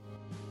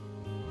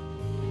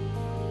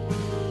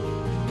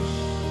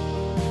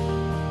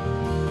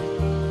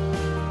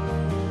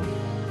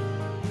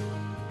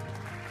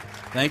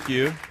Thank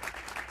you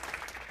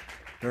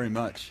very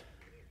much.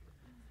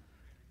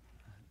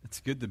 It's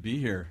good to be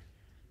here.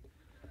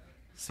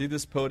 See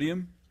this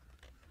podium?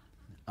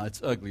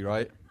 It's ugly,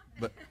 right?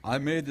 But I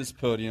made this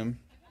podium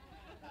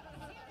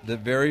the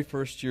very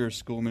first year of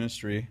school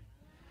ministry,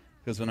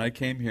 because when I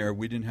came here,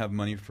 we didn't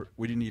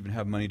even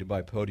have money to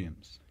buy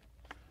podiums.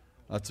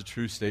 That's a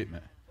true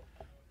statement.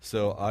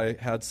 So I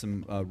had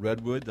some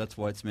redwood. That's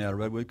why it's made out of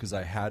redwood, because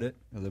I had it.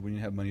 We didn't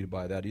have money to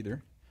buy that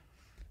either.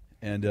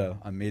 And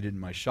I made it in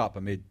my shop.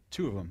 I made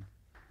two of them.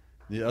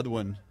 The other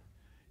one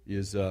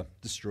is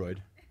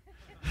destroyed.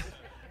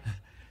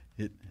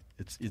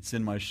 It's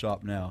in my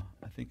shop now.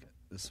 I think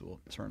this will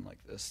turn like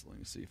this. Let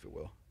me see if it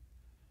will.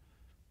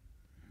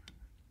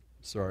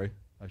 Sorry,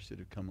 I should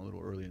have come a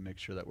little early and make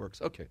sure that works.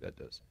 Okay, that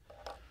does.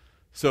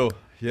 So,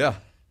 yeah.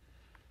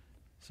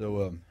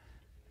 So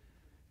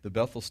the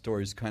Bethel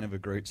story is kind of a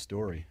great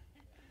story.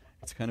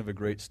 It's kind of a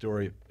great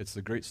story. It's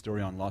a great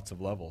story on lots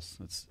of levels.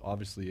 It's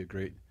obviously a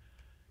great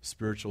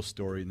spiritual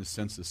story in the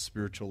sense of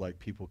spiritual, like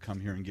people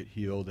come here and get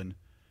healed and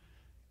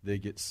they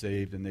get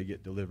saved and they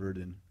get delivered,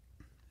 and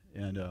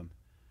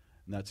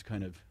that's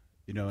kind of,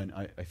 and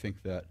I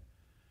think that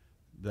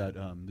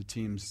the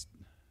team's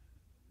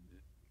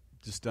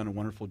just done a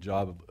wonderful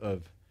job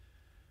of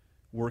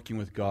working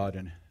with God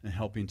and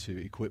helping to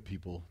equip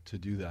people to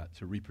do that,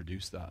 to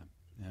reproduce that,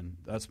 and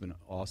that's been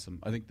awesome.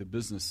 I think the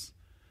business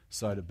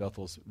side of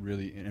Bethel is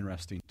really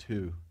interesting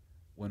too.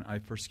 When I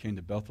first came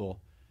to Bethel,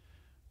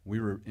 we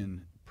were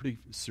in pretty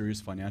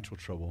serious financial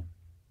trouble,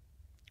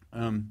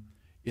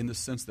 in the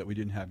sense that we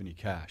didn't have any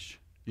cash.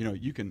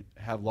 You can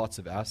have lots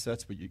of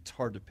assets, but it's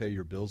hard to pay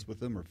your bills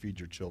with them or feed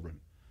your children.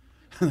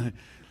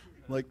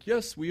 Like,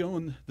 yes, we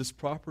own this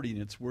property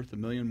and it's worth $1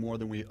 million more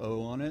than we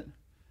owe on it.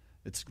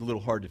 It's a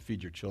little hard to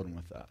feed your children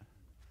with that.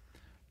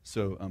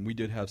 So we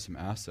did have some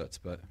assets,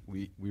 but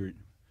we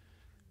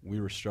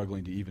were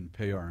struggling to even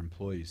pay our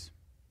employees.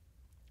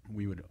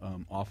 We would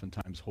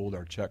oftentimes hold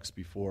our checks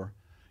before,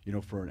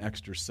 for an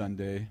extra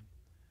Sunday,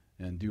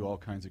 and do all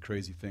kinds of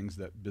crazy things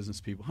that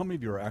business people. How many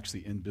of you are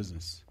actually in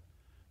business?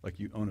 Like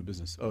you own a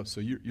business? Oh,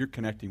 so you're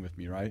connecting with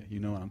me, right? You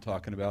know what I'm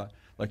talking about?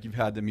 Like you've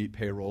had to meet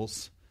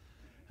payrolls.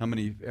 How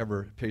many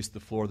ever paced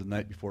the floor the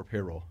night before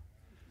payroll?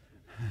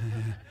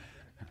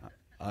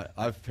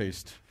 I've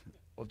paced,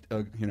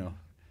 if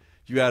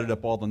you added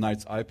up all the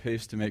nights I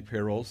paced to make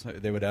payrolls,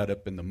 they would add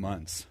up in the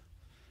months.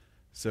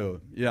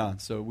 So, yeah,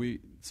 so we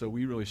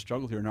really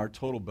struggled here. And our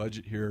total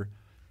budget here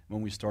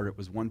when we started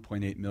was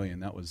 $1.8 million.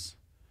 That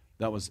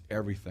was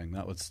everything.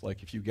 That was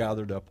like if you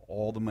gathered up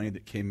all the money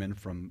that came in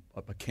from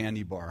a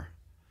candy bar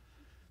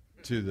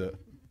to the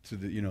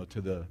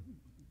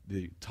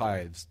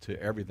tithes to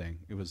everything.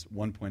 It was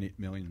 $1.8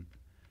 million.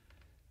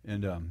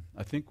 And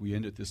I think we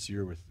ended this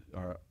year with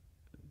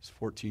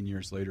 14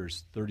 years later,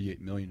 is $38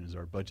 million is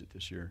our budget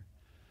this year.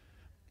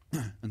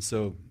 And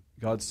so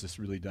God's just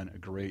really done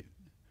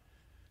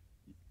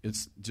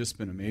it's just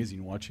been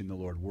amazing watching the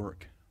Lord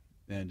work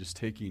and just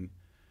taking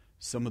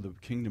some of the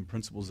kingdom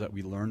principles that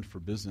we learned for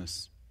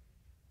business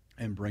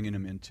and bringing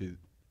them into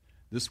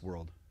this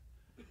world.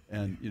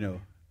 And,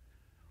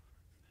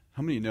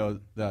 how many know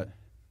that,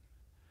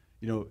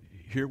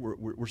 here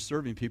we're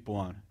serving people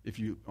on, if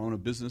you own a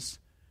business,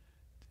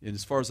 and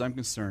as far as I'm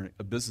concerned,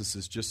 a business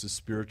is just as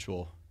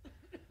spiritual.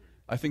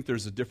 I think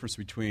there's a difference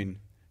between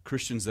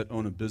Christians that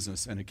own a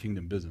business and a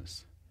kingdom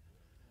business.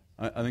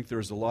 I think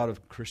there's a lot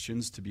of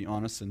Christians, to be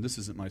honest, and this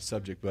isn't my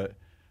subject, but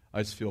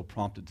I just feel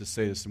prompted to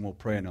say this, and we'll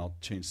pray, and I'll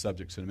change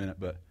subjects in a minute.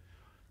 But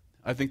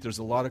I think there's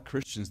a lot of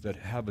Christians that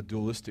have a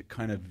dualistic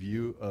kind of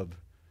view of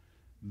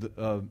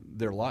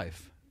their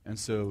life, and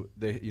so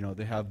they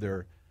have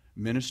their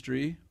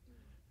ministry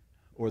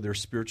or their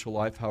spiritual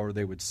life, however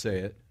they would say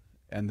it,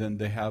 and then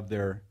they have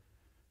their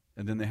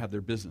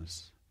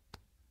business.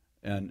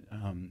 And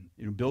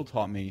Bill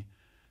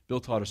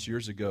taught us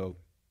years ago.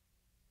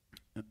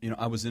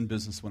 I was in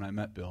business when I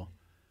met Bill,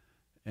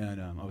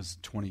 and I was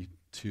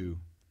 22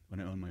 when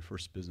I owned my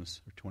first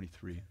business, or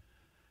 23.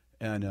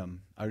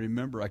 And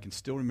I can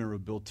still remember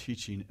Bill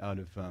teaching out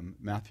of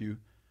Matthew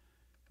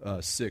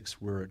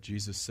 6, where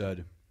Jesus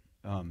said,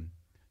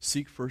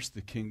 seek first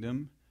the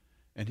kingdom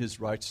and his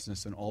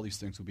righteousness, and all these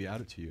things will be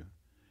added to you.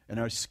 And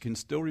I can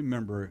still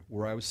remember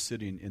where I was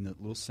sitting in the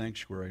little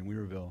sanctuary in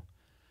Weaverville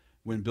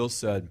when Bill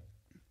said,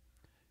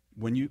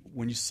 when you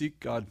seek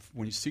God,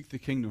 when you seek the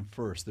kingdom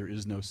first, there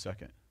is no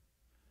second.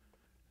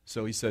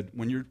 So he said,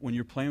 when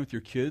you're playing with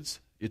your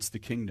kids, it's the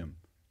kingdom.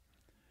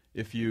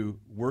 If you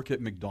work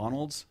at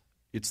McDonald's,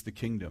 it's the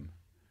kingdom.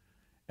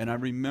 And I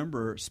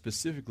remember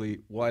specifically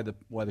why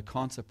the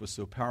concept was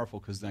so powerful,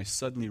 because I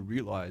suddenly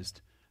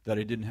realized that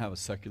I didn't have a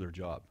secular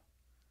job.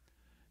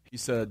 He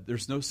said,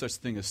 there's no such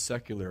thing as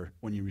secular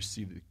when you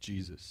receive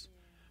Jesus.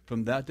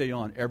 From that day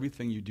on,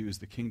 everything you do is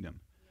the kingdom.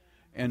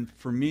 And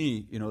for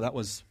me, that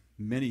was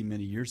many,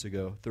 many years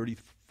ago,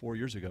 34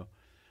 years ago.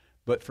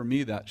 But for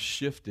me, that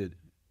shifted.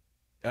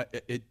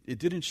 It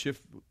didn't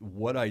shift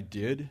what I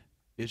did.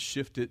 It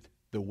shifted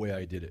the way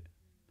I did it.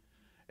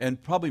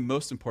 And probably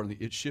most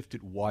importantly, it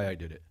shifted why I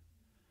did it.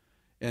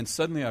 And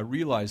suddenly I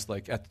realized,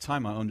 like, at the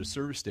time I owned a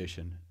service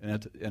station,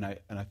 and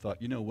I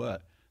thought, you know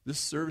what? This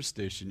service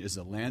station is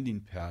a landing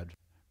pad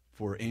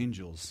for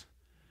angels.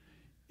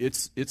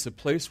 It's a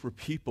place where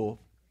people,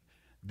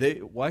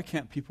 why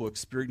can't people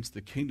experience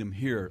the kingdom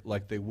here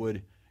like they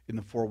would in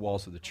the four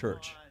walls of the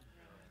church?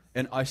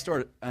 And I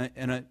started,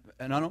 and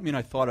I don't mean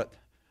I thought it,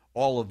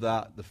 all of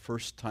that the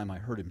first time I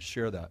heard him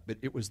share that, but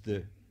it was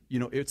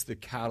it's the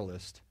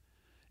catalyst.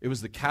 It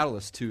was the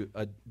catalyst to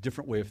a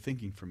different way of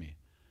thinking for me.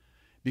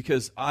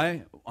 Because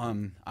I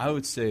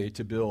would say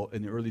to Bill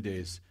in the early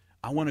days,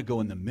 I want to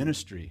go in the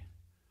ministry.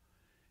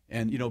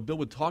 And, Bill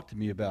would talk to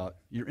me about,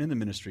 you're in the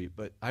ministry.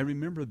 But I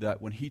remember that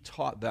when he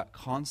taught that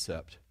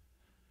concept,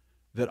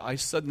 that I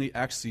suddenly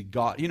actually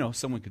got,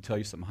 someone could tell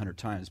you something 100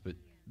 times, but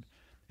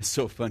it's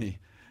so funny.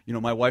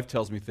 My wife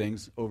tells me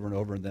things over and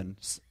over, and then,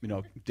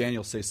 Daniel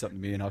will say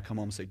something to me, and I'll come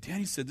home and say,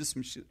 Danny said this,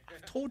 and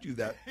I told you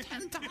that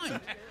 10 times.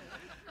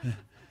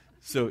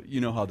 So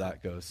you know how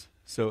that goes.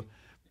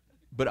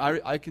 But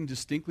I can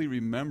distinctly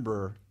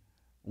remember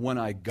when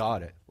I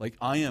got it. Like,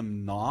 I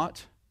am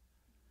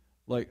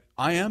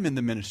in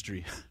the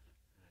ministry.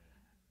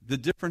 The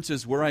difference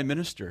is where I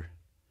minister.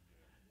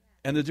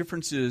 And the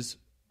difference is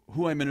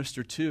who I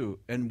minister to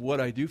and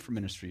what I do for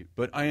ministry.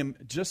 But I am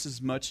just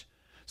as much.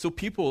 So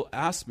people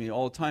ask me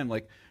all the time,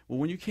 like, well,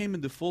 when you came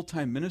into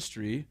full-time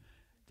ministry,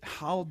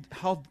 how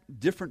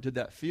different did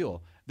that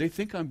feel? They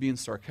think I'm being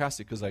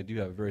sarcastic, because I do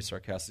have a very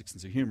sarcastic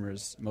sense of humor,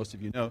 as most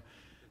of you know.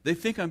 They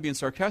think I'm being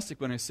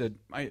sarcastic when I said,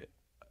 I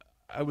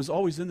was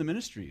always in the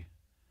ministry.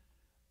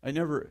 I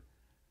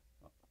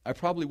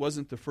probably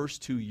wasn't the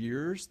first 2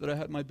 years that I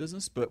had my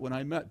business, but when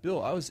I met Bill,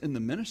 I was in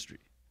the ministry.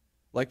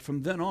 Like,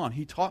 from then on,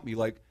 he taught me,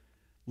 like,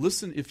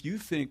 listen, if you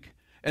think,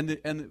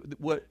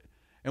 what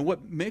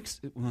makes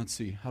it, well, let's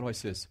see, how do I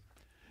say this?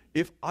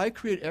 If I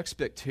create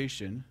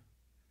expectation,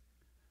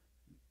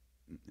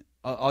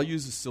 I'll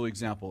use a silly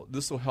example.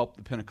 This will help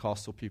the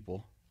Pentecostal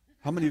people.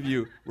 How many of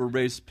you were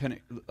raised,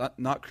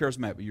 not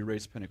charismatic, but you were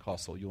raised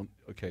Pentecostal?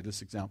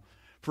 This example.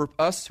 For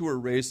us who were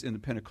raised in the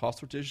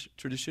Pentecostal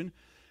tradition,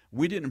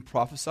 we didn't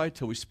prophesy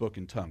till we spoke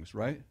in tongues,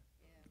 right?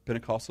 Yeah.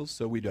 Pentecostals,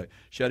 so we did.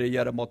 And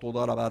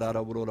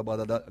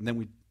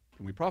then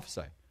we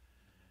prophesy.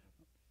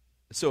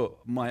 So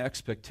my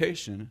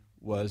expectation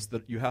was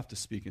that you have to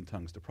speak in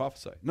tongues to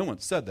prophesy. No one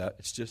said that.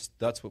 It's just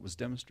that's what was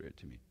demonstrated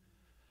to me.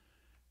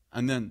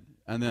 And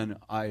then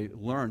I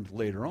learned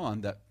later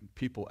on that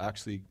people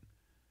actually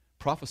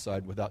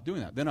prophesied without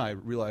doing that. Then I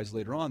realized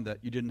later on that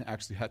you didn't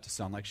actually have to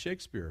sound like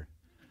Shakespeare.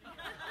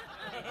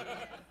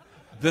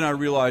 Then I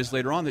realized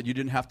later on that you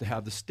didn't have to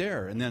have the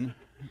stare. And then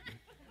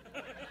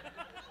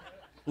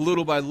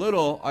little by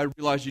little, I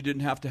realized you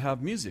didn't have to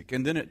have music.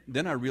 And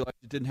then I realized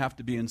it didn't have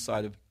to be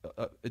inside of,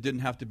 it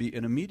didn't have to be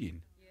in a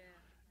meeting.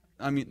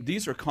 Yeah. I mean,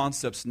 these are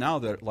concepts now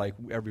that like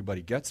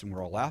everybody gets and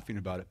we're all laughing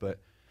about it, but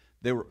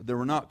they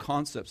were not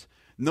concepts.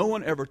 No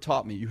one ever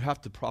taught me you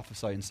have to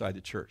prophesy inside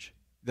the church.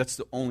 That's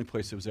the only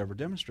place it was ever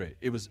demonstrated.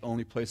 It was the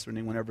only place where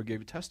anyone ever gave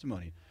a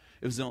testimony.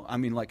 It was,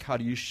 like how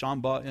to use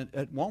Shamba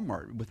at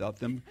Walmart without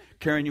them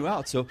carrying you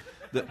out. So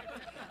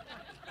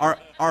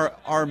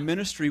our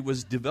ministry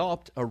was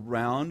developed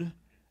around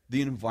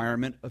the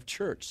environment of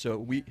church. So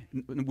we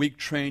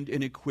trained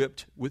and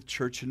equipped with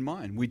church in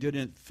mind. We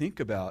didn't think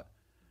about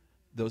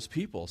those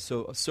people.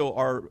 So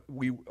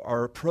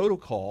our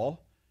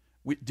protocol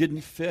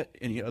didn't fit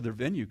any other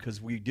venue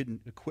because we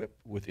didn't equip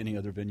with any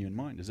other venue in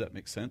mind. Does that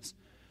make sense?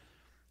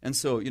 And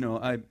so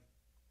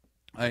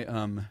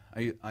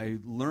I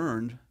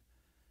learned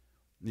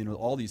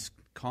all these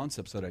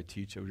concepts that I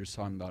teach. I was just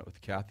talking about it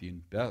with Kathy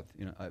and Beth.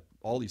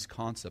 All these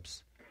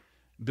concepts.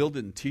 Bill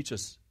didn't teach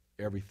us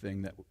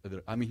everything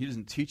he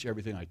doesn't teach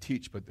everything I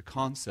teach, but the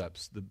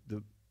concepts,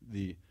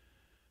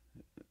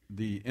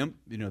 the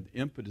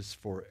impetus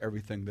for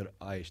everything that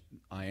I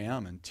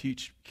am and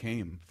teach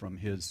came from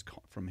his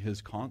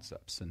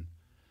concepts, and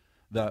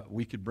that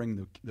we could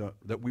bring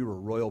that we were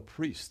royal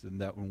priests,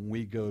 and that when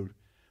we go,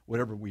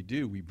 whatever we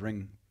do, we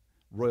bring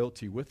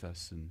royalty with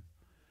us, and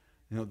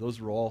those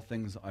were all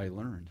things I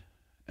learned.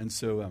 And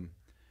so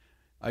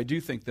I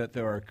do think that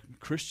there are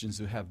Christians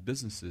who have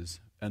businesses,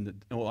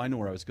 and I know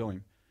where I was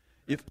going.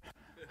 If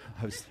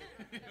I was,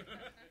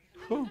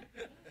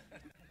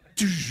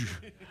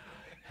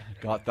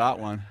 got that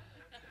one.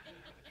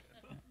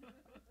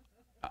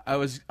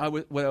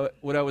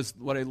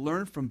 What I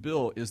learned from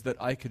Bill is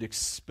that I could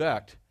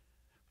expect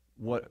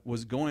what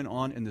was going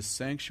on in the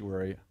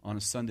sanctuary on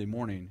a Sunday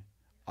morning.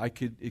 I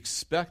could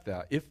expect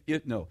that.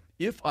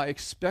 If I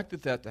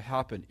expected that to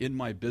happen in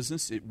my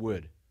business, it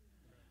would.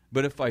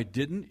 But if I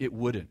didn't, it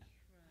wouldn't.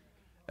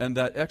 And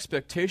that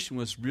expectation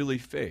was really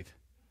faith.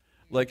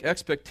 Like,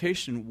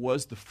 expectation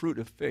was the fruit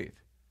of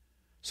faith.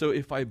 So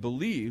if I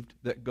believed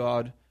that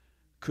God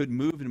could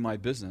move in my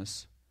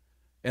business,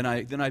 and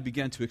then I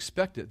began to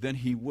expect it, then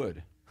he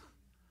would.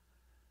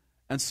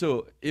 And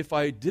so if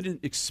I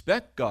didn't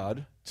expect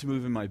God to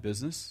move in my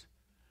business,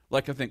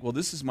 like I think, well,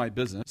 this is my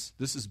business,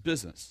 this is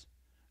business,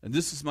 and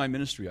this is my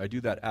ministry. I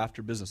do that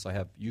after business. I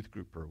have youth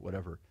group or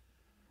whatever.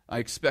 I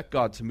expect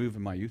God to move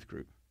in my youth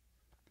group.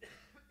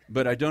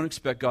 but I don't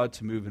expect God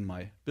to move in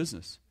my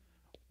business.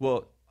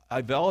 Well,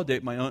 I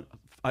validate my own,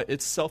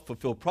 it's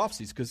self-fulfilled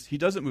prophecies because he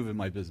doesn't move in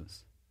my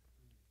business.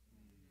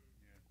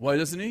 Why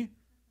doesn't he?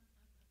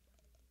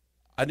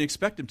 I didn't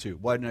expect him to.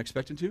 Why didn't I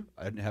expect him to?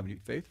 I didn't have any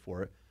faith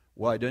for it.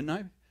 Why didn't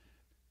I?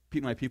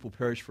 My people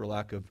perish for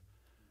lack of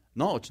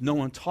knowledge. No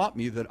one taught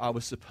me that I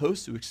was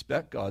supposed to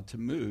expect God to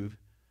move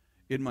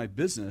in my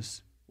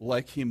business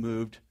like he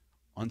moved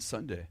on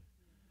Sunday.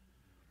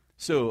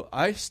 So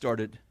I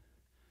started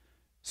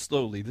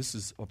slowly, this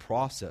is a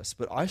process,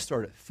 but I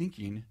started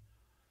thinking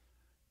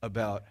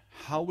about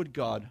how would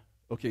God,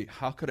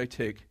 how could I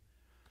take,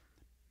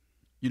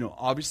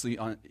 obviously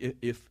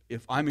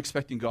if I'm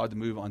expecting God to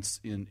move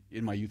in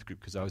my youth group,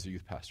 because I was a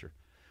youth pastor.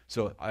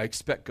 So I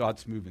expect God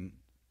to move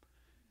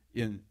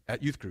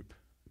at youth group.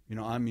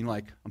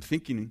 I'm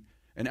thinking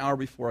an hour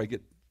before I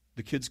get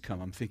the kids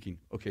come, I'm thinking,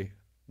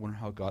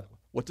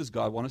 what does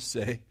God want to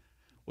say?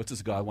 What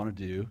does God want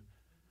to do?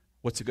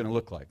 What's it going to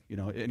look like?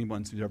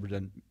 Anyone who's ever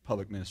done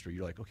public ministry,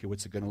 you're like, okay,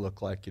 what's it going to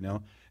look like?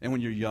 And when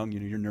you're young,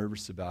 you're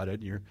nervous about it.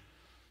 And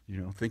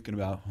you're, thinking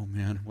about, oh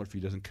man, what if he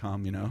doesn't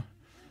come?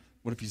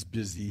 What if he's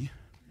busy?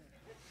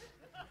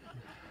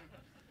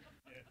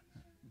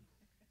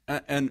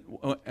 And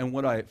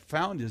what I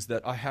found is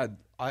that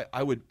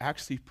I would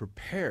actually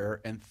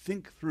prepare and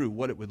think through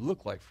what it would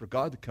look like for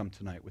God to come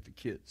tonight with the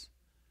kids.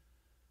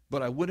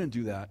 But I wouldn't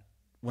do that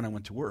when I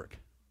went to work.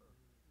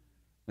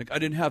 I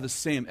didn't have the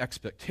same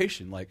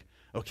expectation,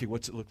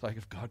 what's it look like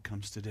if God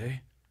comes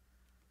today?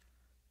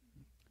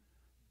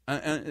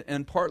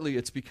 And partly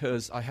it's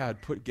because I had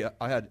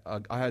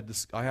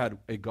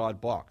a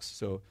God box.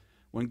 So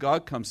when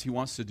God comes, he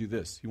wants to do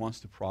this. He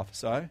wants to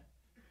prophesy.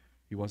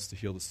 He wants to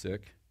heal the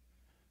sick.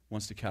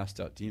 Wants to cast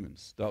out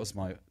demons. That was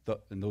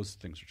and those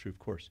things are true, of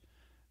course.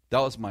 That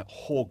was my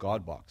whole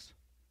God box.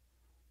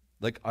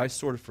 I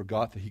sort of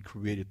forgot that he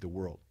created the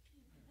world.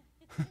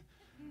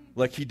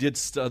 He did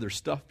other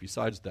stuff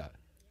besides that.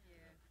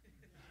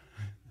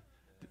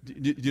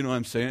 Do you know what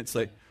I'm saying? It's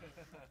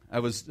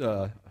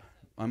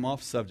I'm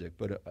off subject,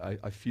 but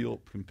I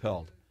feel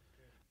compelled.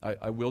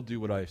 I will do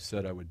what I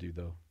said I would do,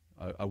 though.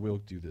 I will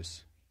do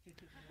this.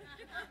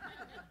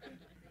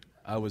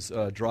 I was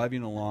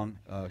driving along,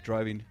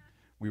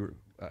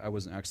 I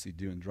wasn't actually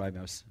doing driving.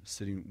 I was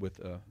sitting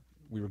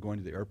we were going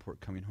to the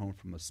airport coming home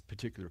from a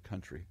particular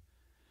country.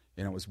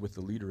 And I was with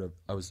the leader of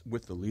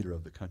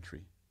the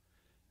country.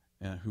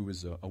 Who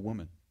was a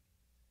woman.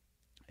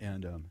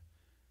 And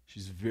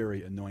she's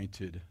very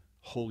anointed,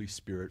 Holy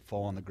Spirit,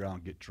 fall on the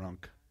ground, get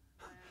drunk.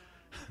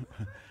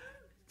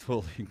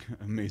 Totally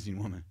amazing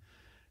woman.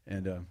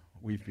 And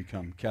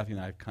Kathy and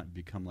I have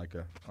become like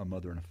a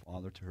mother and a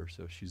father to her,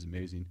 so she's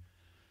amazing.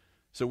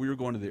 So we were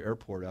going to the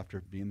airport after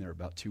being there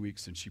about 2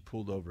 weeks, and she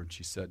pulled over and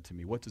she said to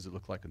me, what does it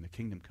look like when the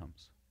kingdom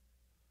comes?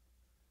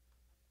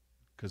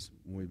 Because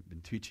we've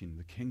been teaching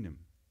the kingdom.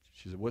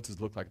 She said, what does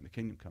it look like when the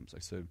kingdom comes? I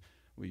said,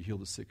 well, you heal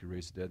the sick, you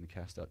raise the dead, and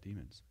cast out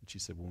demons. And she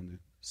said, well, when the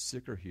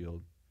sick are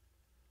healed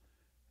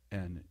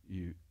and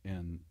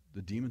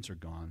the demons are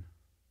gone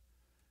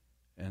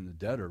and the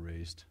dead are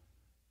raised,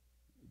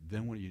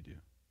 then what do you do?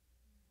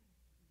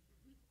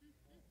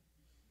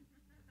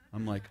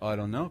 I'm like, I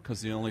don't know,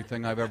 because the only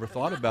thing I've ever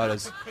thought about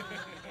is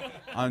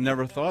I've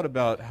never thought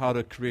about how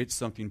to create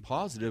something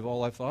positive.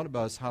 All I've thought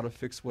about is how to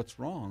fix what's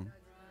wrong.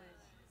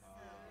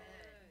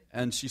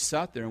 And she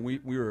sat there, and we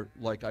were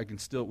like,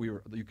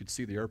 you could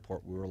see the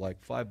airport. We were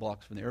 5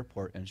 blocks from the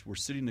airport, and we're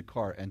sitting in the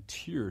car, and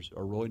tears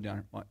are rolling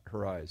down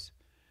her eyes.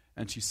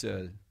 And she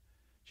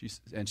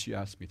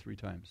asked me 3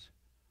 times.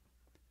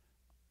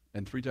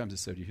 And 3 times I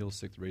said, you heal the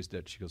sick, raise the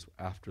dead. She goes,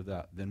 after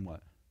that, then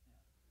what?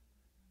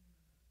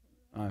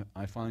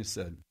 I finally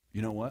said,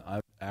 you know what?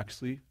 I've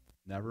actually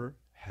never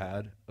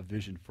had a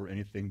vision for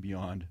anything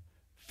beyond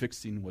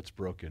fixing what's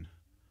broken.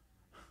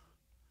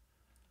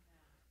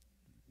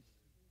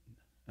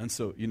 And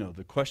so,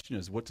 the question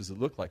is, what does it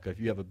look like? If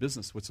you have a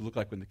business, what's it look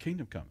like when the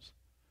kingdom comes?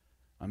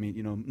 I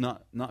mean,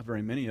 not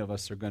very many of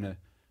us are going to,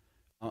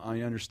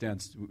 I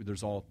understand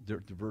there's all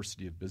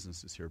diversity of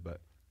businesses here,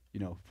 but,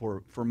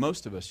 for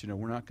most of us,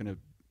 we're not going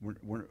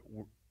to,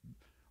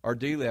 our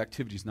daily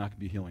activity is not going to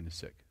be healing the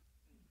sick.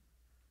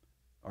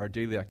 Our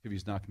daily activity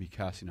is not going to be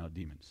casting out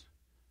demons.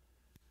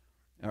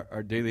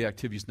 Our daily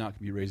activity is not going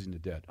to be raising the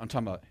dead. I'm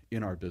talking about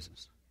in our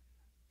business.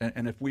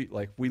 And if we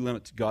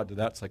limit God to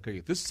that, it's like,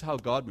 okay, this is how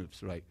God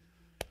moves, right?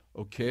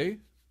 Okay,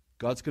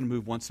 God's going to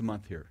move once a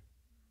month here,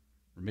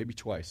 or maybe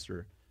twice,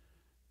 or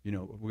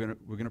we're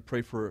gonna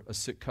pray for a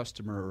sick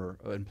customer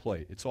or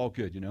employee. It's all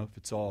good, if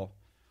it's all,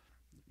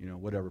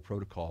 whatever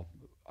protocol.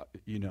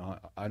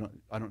 I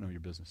don't know your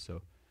business,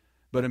 so,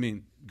 but I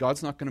mean,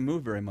 God's not going to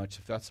move very much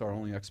if that's our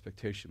only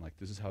expectation.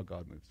 This is how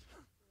God moves.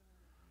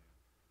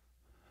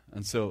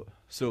 And so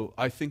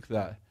I think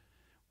that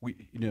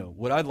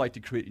what I'd like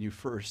to create in you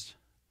first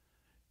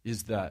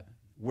is that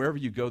wherever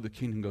you go, the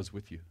kingdom goes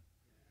with you.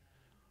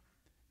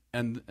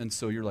 And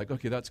so you're like,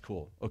 okay, that's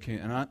cool. Okay,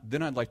 and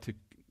then I'd like to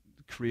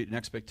create an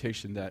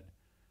expectation that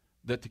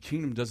the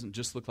kingdom doesn't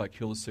just look like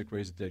heal the sick,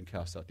 raise the dead, and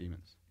cast out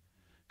demons.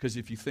 Because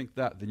if you think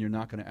that, then you're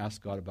not going to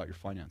ask God about your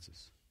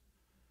finances.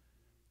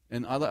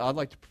 And I'd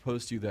like to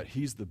propose to you that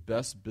he's the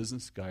best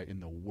business guy in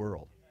the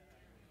world.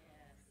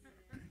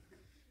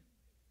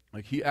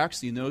 Like, he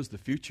actually knows the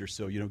future,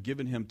 so,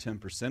 giving him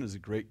 10% is a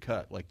great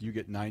cut. Like, you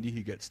get 90,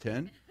 he gets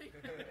 10.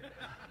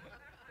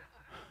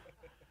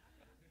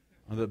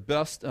 The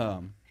best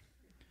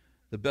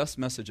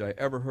message I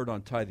ever heard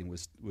on tithing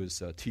was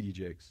T.D.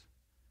 Jakes.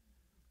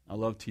 I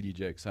love T.D.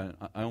 Jakes. I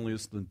only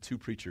listen to two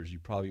preachers. You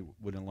probably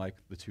wouldn't like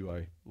the two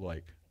I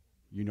like.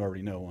 You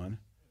already know one.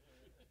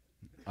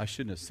 I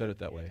shouldn't have said it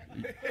that way.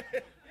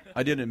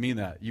 I didn't mean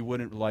that. You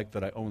wouldn't like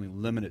that I only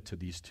limit it to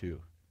these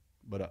two.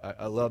 But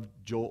I love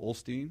Joel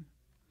Osteen. Yeah.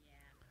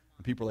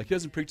 And people are like, he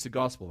doesn't preach the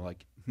gospel. I'm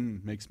like,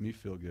 makes me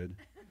feel good.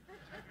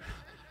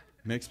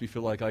 Makes me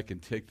feel like I can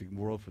take the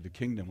world for the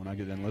kingdom when I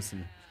get done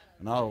listening.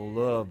 And I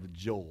love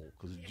Joel,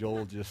 because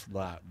Joel just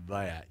like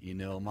that,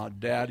 My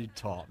daddy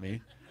taught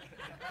me.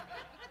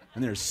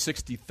 And there's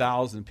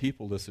 60,000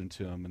 people listening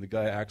to him, and the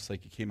guy acts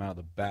like he came out of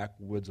the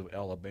backwoods of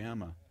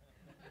Alabama.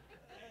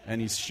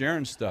 And he's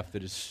sharing stuff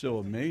that is so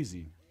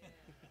amazing.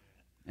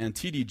 And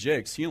T.D.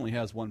 Jakes, he only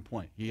has 1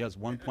 point. He has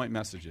 1 point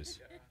messages.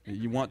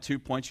 You want 2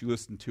 points, you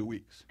listen 2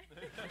 weeks.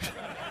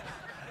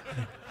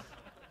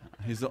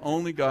 He's the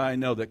only guy I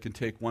know that can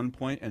take 1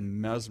 point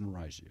and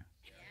mesmerize you.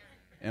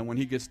 And when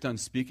he gets done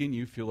speaking,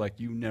 you feel like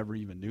you never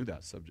even knew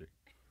that subject.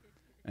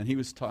 And he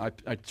was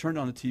I turned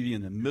on the TV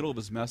in the middle of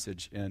his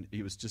message, and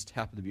he was just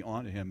happened to be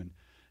on to him, and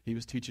he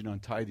was teaching on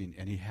tithing,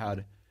 and he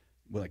had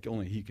like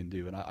only he can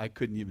do. And I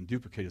couldn't even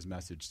duplicate his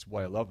message. That's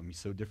why I love him. He's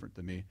so different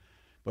than me.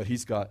 But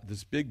he's got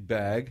this big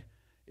bag,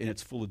 and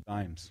it's full of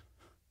dimes.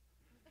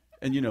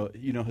 And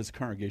his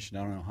congregation,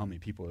 I don't know how many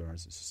people there are.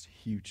 It's just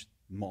huge,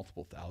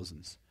 multiple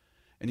thousands.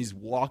 And he's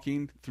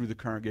walking through the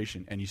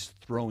congregation, and he's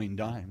throwing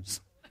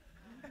dimes.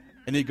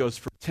 And he goes,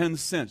 for 10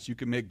 cents, you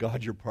can make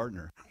God your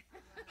partner.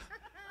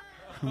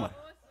 I'm like,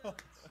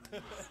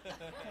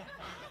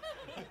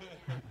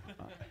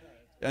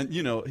 and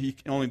he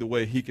only the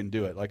way he can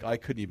do it. Like, I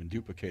couldn't even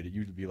duplicate it.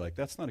 You'd be like,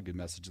 that's not a good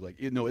message. Like,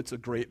 it's a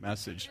great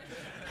message.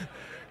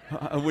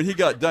 When he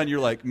got done, you're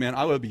like, man,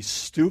 I would be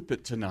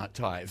stupid to not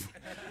tithe.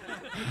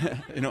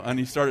 And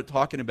he started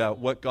talking about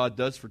what God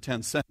does for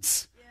 10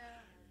 cents.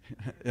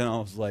 Yeah. And I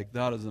was like,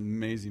 that is an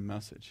amazing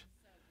message.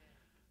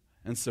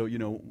 And so,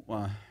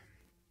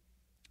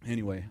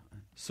 anyway,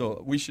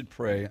 so we should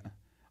pray.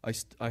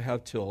 I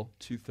have till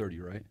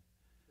 2:30, right?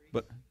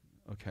 But,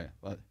 okay.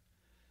 But,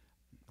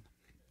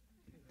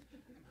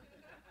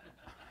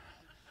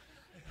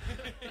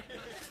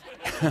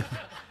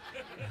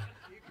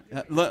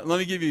 let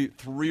me give you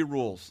 3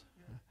 rules.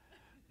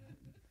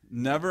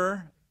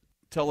 Never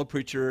tell a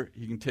preacher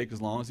he can take as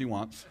long as he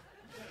wants.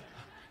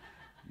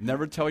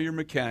 Never tell your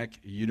mechanic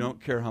you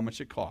don't care how much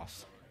it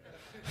costs.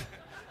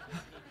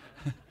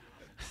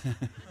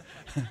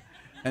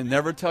 And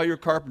never tell your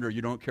carpenter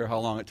you don't care how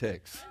long it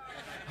takes.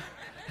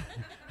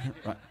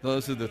 Right.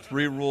 Those are the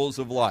 3 rules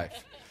of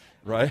life,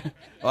 right?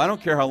 Well, I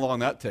don't care how long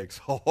that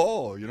takes. I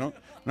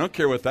don't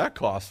care what that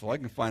costs. Well, I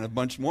can find a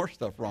bunch more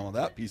stuff wrong with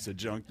that piece of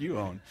junk you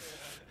own.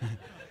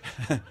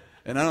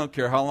 And I don't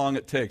care how long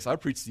it takes. I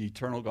preach the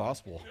eternal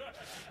gospel.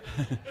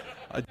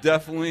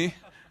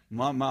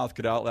 My mouth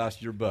could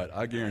outlast your butt,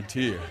 I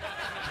guarantee you.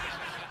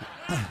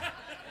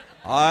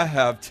 I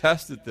have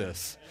tested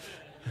this.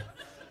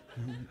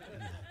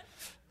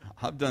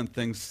 I've done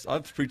things,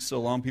 I've preached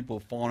so long people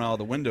have fallen out of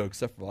the window,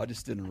 except for I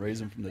just didn't raise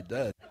them from the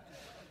dead.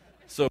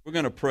 So we're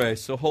going to pray.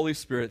 So Holy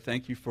Spirit,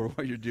 thank you for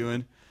what you're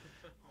doing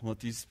with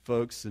these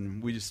folks,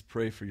 and we just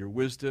pray for your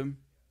wisdom.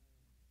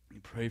 We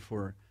pray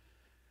for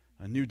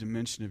a new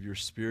dimension of your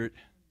Spirit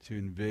to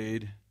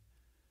invade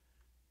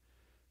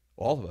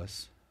all of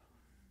us,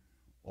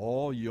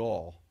 all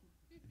y'all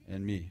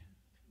and me.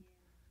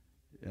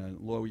 And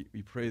Lord,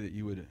 we pray that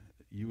you would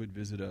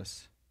visit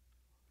us.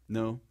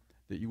 No,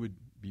 that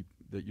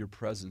your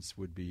presence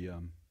would be,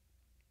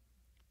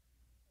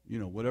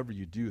 whatever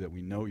you do that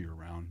we know you're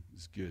around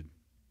is good.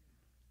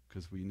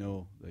 Because we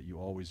know that you're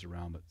always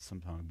around, but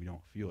sometimes we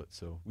don't feel it.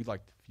 So we'd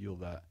like to feel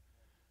that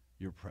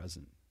you're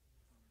present.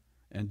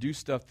 And do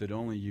stuff that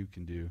only you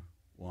can do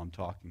while I'm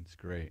talking. It's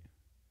great.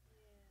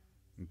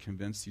 And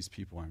convince these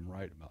people I'm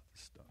right about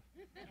this stuff.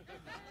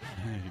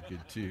 You're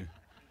good too.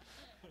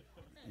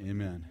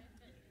 Amen.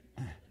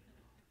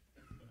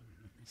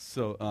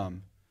 So,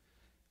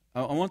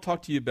 I want to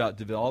talk to you about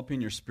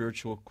developing your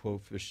spiritual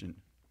quotient.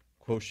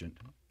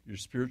 Your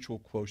spiritual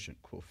quotient.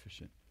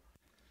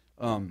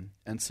 And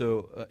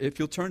so, if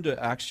you'll turn to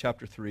Acts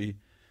chapter 3,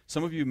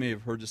 some of you may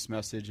have heard this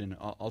message, and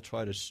I'll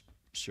try to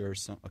share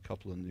a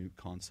couple of new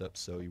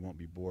concepts so you won't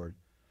be bored.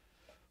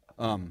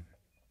 But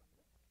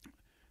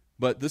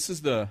this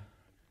is the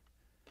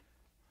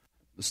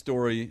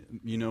story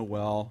you know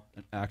well.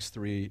 In Acts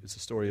 3, it's the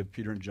story of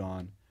Peter and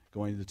John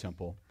going to the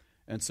temple.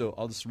 And so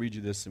I'll just read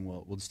you this, and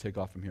we'll just take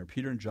off from here.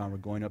 Peter and John were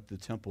going up to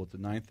the temple at the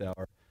 9th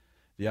hour,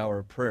 the hour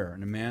of prayer,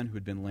 and a man who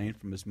had been lame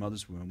from his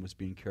mother's womb was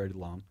being carried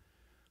along,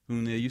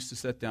 whom they used to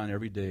set down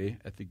every day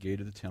at the gate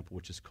of the temple,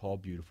 which is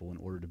called Beautiful, in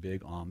order to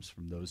beg alms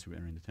from those who were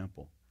entering the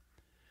temple.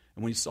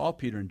 And when he saw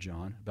Peter and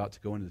John about to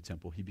go into the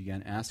temple, he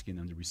began asking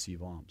them to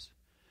receive alms.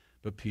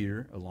 But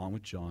Peter, along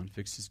with John,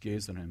 fixed his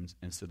gaze on him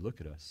and said, "Look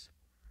at us."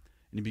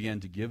 And he began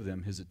to give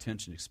them his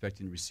attention,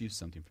 expecting to receive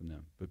something from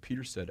them. But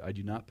Peter said, "I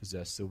do not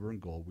possess silver and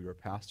gold. We are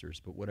pastors.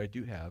 But what I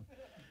do have,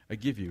 I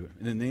give you.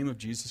 In the name of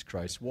Jesus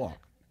Christ,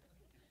 walk."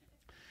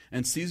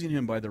 And seizing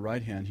him by the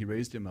right hand, he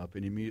raised him up,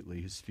 and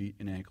immediately his feet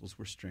and ankles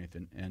were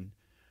strengthened.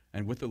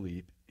 And with a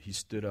leap, he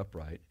stood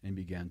upright and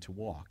began to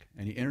walk.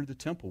 And he entered the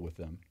temple with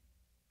them,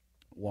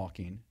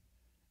 walking,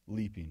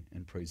 leaping,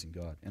 and praising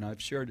God. And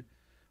I've shared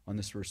on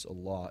this verse a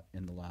lot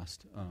in the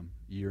last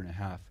year and a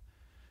half.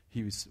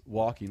 He was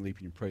walking,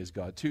 leaping, and praise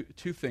God.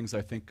 Two things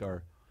I think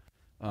are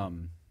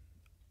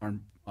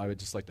I would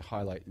just like to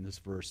highlight in this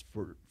verse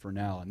for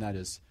now, and that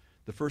is,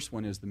 the first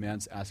one is the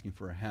man's asking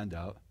for a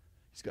handout.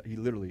 He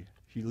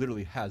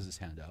literally has his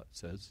hand out, it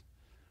says.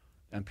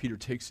 And Peter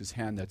takes his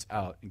hand that's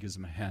out and gives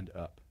him a hand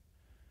up.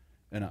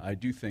 And I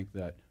do think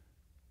that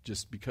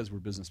just because we're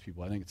business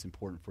people, I think it's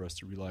important for us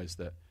to realize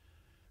that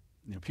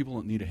people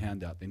don't need a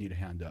handout, they need a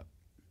hand up.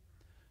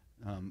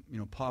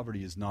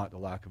 Poverty is not a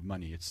lack of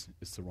money, it's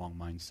the wrong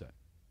mindset.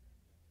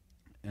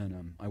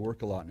 And I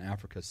work a lot in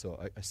Africa,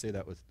 so I say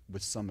that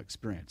with some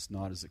experience,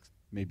 not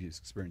maybe as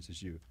experienced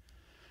as you.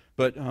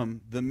 But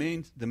the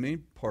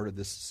main part of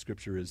this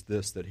scripture is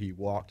this, that he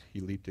walked, he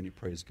leaped, and he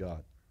praised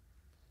God.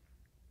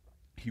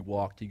 He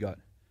walked, he got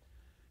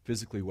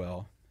physically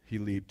well, he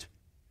leaped,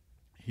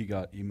 he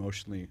got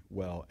emotionally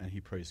well, and he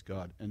praised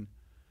God. And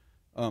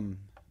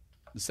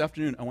this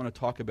afternoon I want to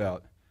talk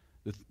about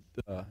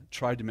the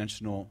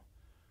tridimensional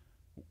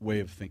way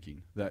of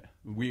thinking, that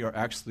we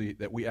actually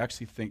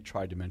think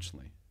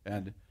tridimensionally,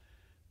 and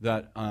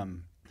that I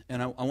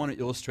want to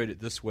illustrate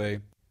it this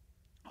way.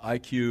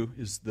 IQ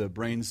is the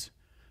brain's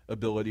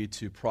ability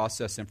to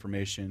process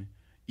information.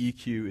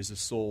 EQ is the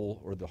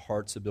soul or the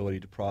heart's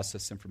ability to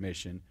process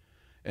information,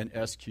 and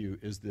SQ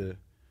is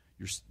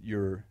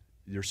your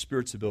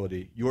spirit's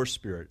ability. Your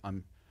spirit.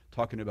 I'm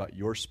talking about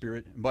your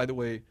spirit. And by the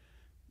way,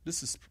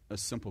 this is a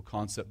simple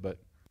concept, but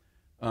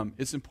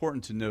it's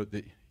important to note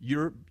that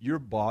your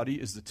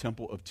body is the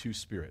temple of two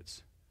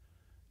spirits.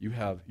 You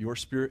have your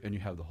spirit and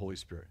you have the Holy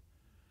Spirit.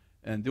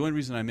 And the only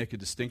reason I make a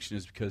distinction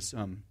is because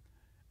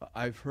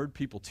I've heard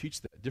people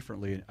teach that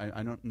differently, and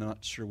I'm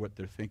not sure what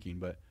they're thinking,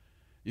 but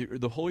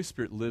the Holy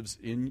Spirit lives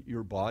in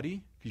your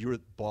body, because your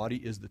body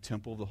is the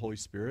temple of the Holy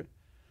Spirit.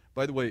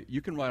 By the way, you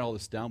can write all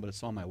this down, but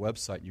it's on my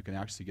website, and you can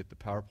actually get the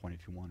PowerPoint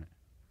if you want it,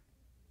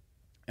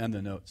 and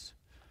the notes.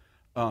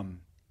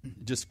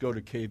 Just go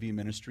to KV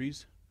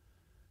Ministries,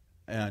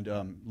 and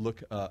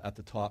look at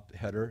the top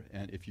header,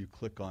 and if you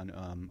click on,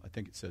 I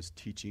think it says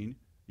teaching,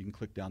 you can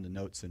click down the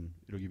notes, and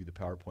it'll give you the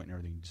PowerPoint and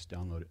everything. You just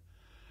download it.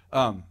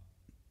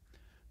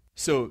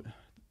 So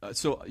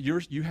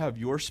you have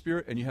your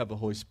spirit and you have the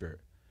Holy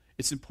Spirit.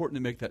 It's important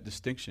to make that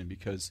distinction,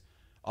 because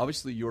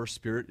obviously your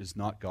spirit is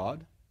not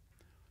God.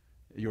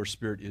 Your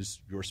spirit is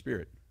your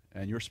spirit,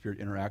 and your spirit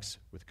interacts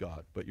with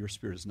God, but your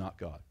spirit is not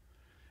God.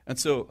 And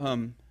so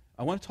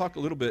I want to talk a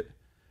little bit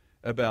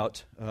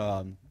about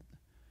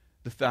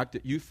the fact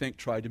that you think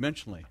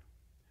tridimensionally.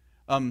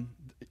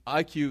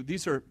 IQ,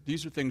 these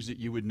are things that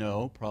you would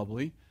know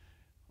probably,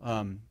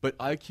 but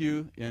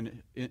IQ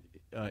and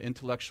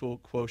intellectual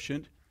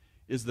quotient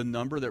is the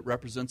number that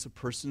represents a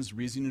person's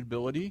reasoning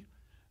ability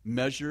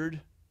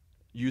measured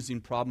using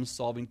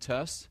problem-solving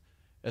tests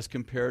as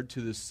compared to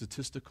the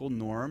statistical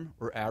norm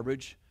or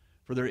average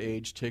for their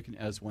age taken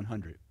as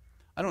 100.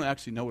 I don't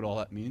actually know what all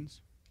that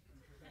means.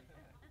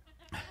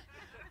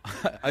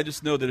 I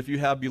just know that if you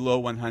have below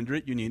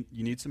 100, you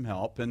need some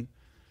help, and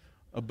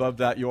above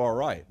that, you're all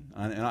right.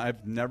 And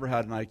I've never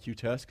had an IQ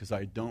test because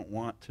I don't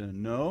want to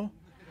know.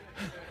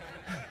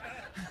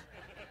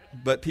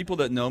 But people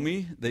that know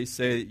me, they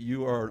say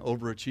you are an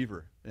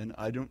overachiever, and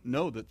I don't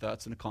know that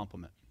that's a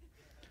compliment.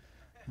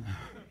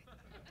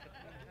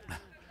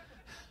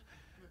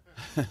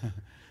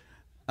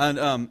 And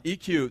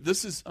EQ,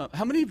 this is,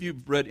 how many of you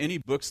have read any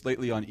books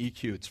lately on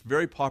EQ? It's a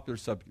very popular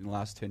subject in the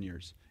last 10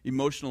 years.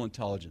 Emotional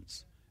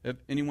intelligence. Have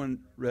anyone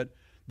read?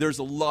 There's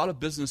a lot of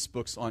business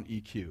books on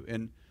EQ,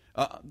 and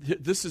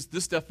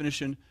this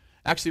definition.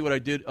 Actually, what I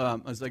did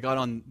is I got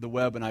on the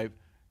web, and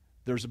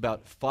there's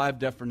about 5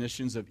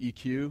 definitions of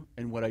EQ,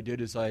 and what I did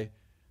is I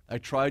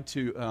tried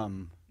to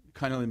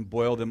kind of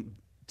boil them,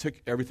 took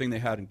everything they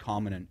had in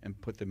common and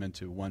put them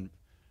into one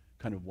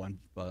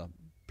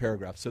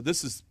paragraph. So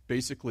this is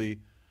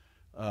basically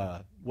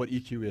what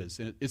EQ is.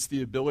 And it's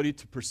the ability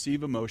to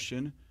perceive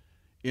emotion,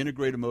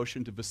 integrate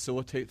emotion to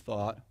facilitate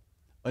thought,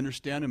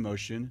 understand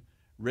emotion,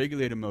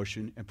 regulate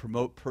emotion, and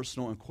promote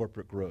personal and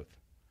corporate growth.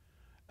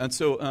 And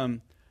so,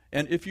 and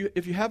if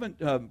you haven't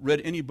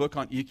read any book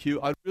on EQ,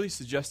 I'd really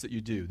suggest that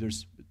you do.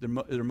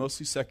 They're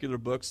mostly secular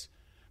books,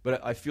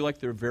 but I feel like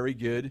they're very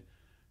good.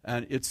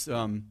 And it's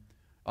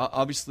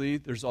obviously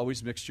there's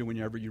always mixture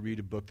whenever you read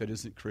a book that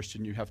isn't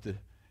Christian. You have to,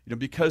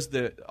 because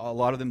a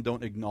lot of them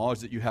don't acknowledge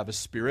that you have a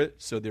spirit,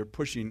 so they're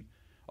pushing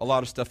a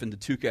lot of stuff into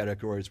 2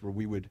 categories where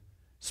we would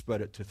spread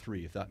it to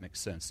 3, if that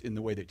makes sense, in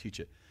the way they teach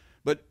it.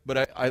 But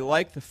I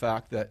like the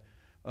fact that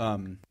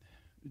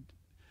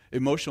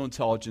Emotional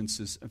intelligence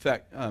is, in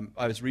fact,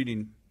 I was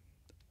reading,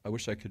 I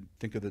wish I could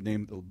think of the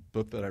name of the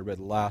book that I read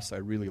last. I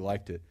really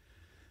liked it.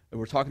 And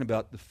we're talking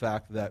about the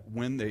fact that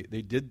when they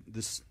did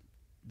this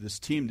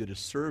team did a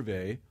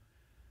survey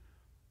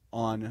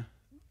on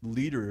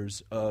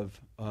leaders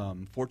of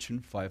Fortune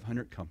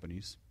 500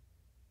 companies.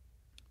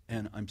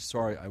 And I'm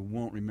sorry, I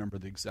won't remember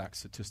the exact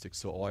statistics,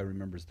 so all I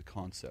remember is the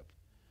concept.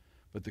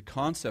 But the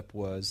concept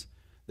was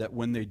that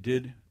when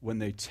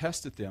they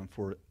tested them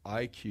for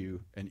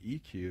IQ and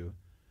EQ,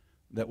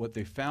 that what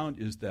they found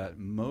is that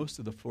most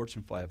of the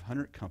Fortune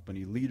 500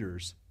 company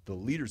leaders, the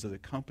leaders of the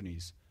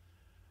companies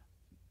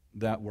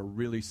that were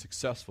really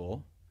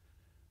successful,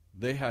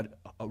 they had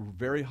a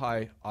very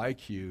high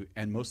IQ,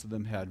 and most of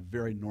them had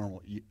very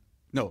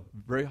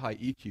high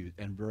EQ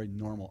and very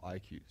normal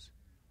IQs.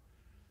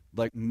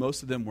 Like,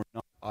 most of them were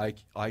not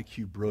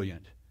IQ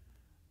brilliant,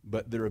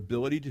 but their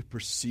ability to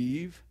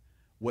perceive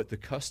what the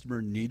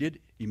customer needed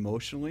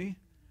emotionally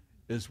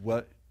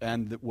what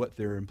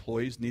their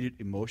employees needed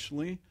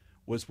emotionally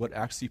was what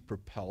actually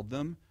propelled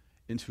them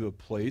into a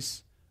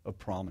place of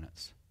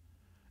prominence.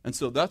 And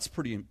so that's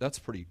pretty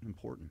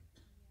important.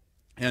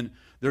 And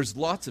there's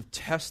lots of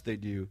tests they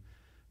do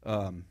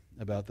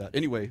about that.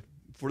 Anyway,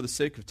 for the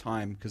sake of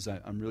time, because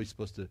I'm really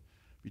supposed to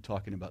be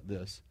talking about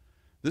this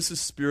is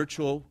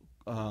spiritual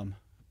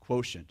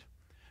quotient.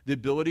 The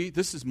ability,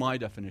 this is my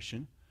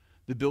definition,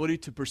 the ability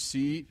to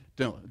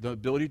the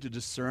ability to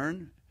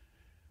discern,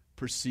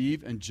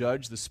 perceive, and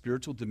judge the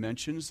spiritual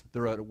dimensions that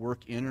are at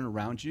work in and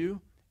around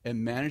you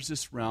and manage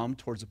this realm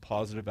towards a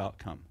positive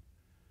outcome.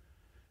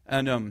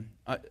 And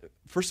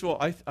first of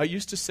all, I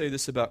used to say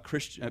this about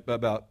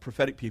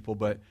prophetic people,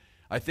 but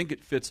I think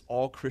it fits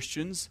all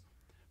Christians.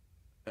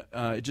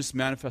 It just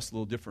manifests a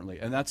little differently,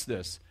 and that's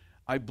this.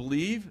 I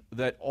believe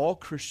that all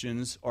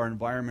Christians are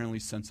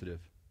environmentally sensitive.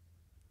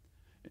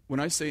 When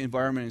I say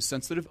environmentally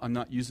sensitive, I'm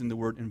not using the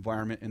word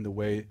environment in the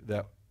way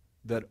that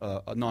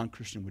a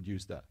non-Christian would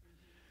use that.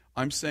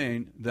 I'm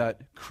saying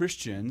that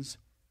Christians.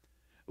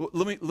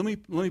 Let me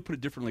put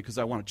it differently, because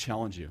I want to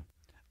challenge you.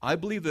 I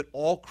believe that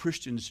all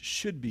Christians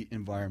should be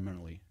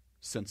environmentally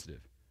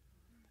sensitive.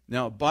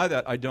 Now, by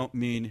that, I don't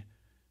mean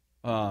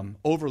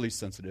overly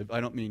sensitive.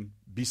 I don't mean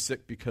be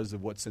sick because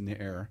of what's in the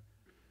air.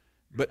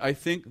 But I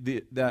think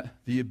that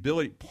the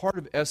ability, part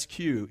of SQ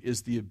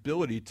is the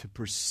ability to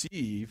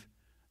perceive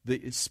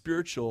the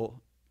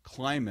spiritual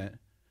climate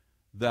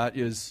that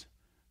is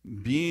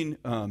being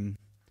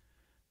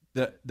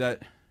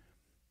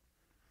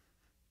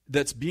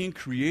that's being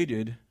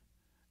created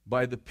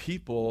by the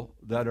people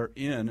that are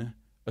in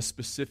a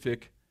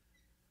specific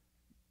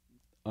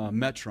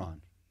metron.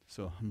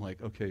 So I'm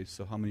like, okay,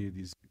 so how many of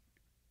these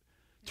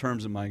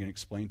terms am I going to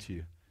explain to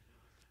you?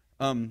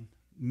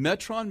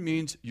 Metron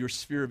means your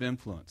sphere of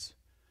influence.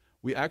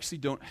 We actually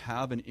don't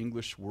have an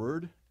English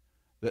word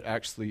that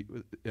actually,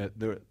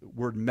 the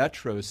word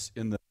metros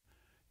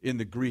in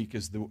the Greek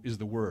is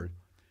the word,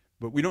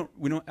 but we don't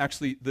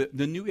actually.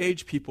 The New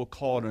Age people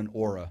call it an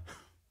aura.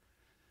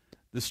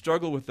 The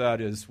struggle with that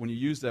is when you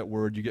use that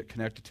word, you get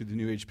connected to the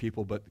New Age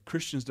people, but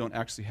Christians don't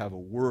actually have a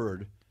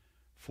word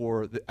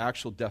for the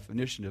actual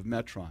definition of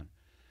metron.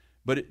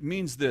 But it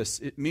means this.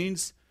 It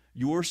means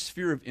your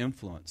sphere of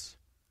influence.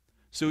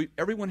 So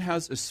everyone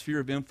has a sphere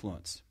of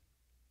influence.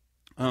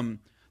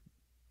 The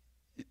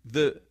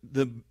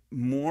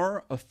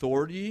more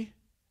authority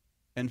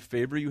and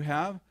favor you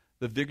have,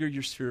 the bigger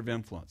your sphere of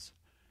influence.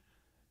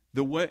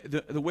 The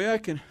way I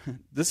can,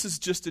 this is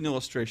just an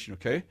illustration,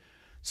 okay?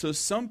 So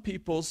some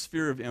people's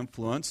sphere of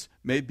influence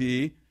may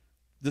be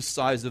the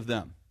size of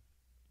them.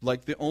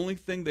 Like the only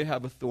thing they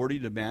have authority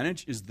to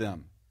manage is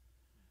them.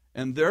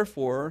 And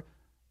therefore,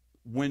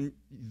 when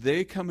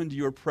they come into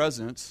your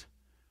presence,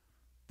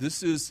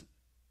 this is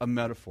a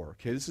metaphor,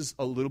 okay? This is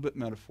a little bit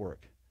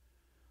metaphoric.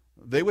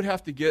 They would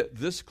have to get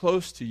this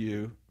close to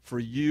you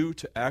for them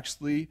to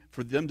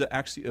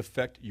actually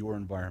affect your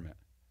environment,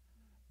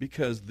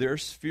 because their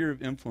sphere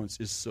of influence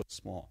is so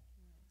small.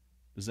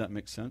 Does that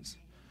make sense?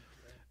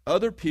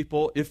 Other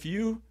people, if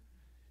you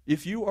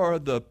are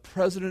the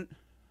president,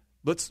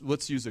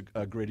 let's use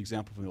a great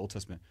example from the Old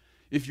Testament.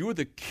 If you were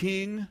the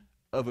king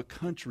of a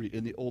country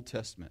in the Old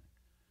Testament,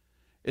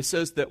 it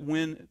says that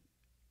when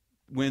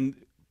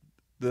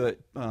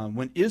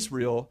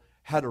Israel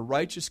had a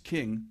righteous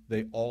king,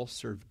 they all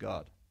served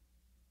God.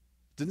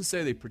 It didn't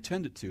say they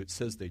pretended to, it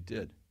says they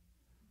did.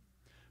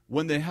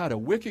 When they had a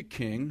wicked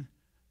king,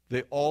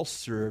 they all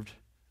served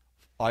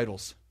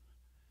idols.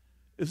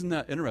 Isn't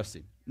that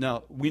interesting?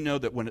 Now, we know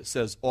that when it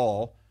says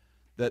all,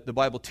 that the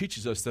Bible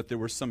teaches us that there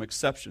were some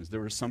exceptions.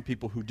 There were some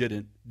people who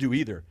didn't do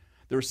either.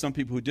 There were some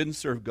people who didn't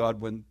serve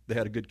God when they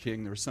had a good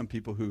king. There were some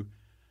people who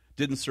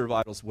didn't serve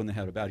idols when they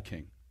had a bad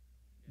king.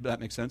 Does that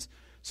make sense?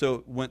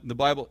 So when the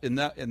Bible, in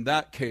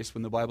that case,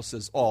 when the Bible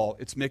says all,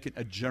 it's making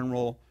a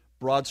general,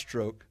 broad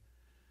stroke,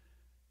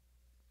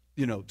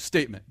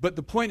 statement. But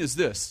the point is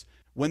this: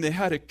 when they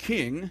had a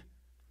king,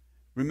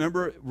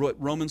 remember what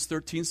Romans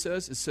 13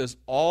 says? It says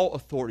all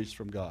authority is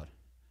from God.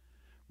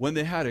 When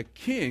they had a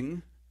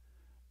king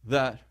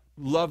that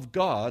loved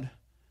God,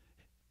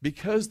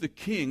 because the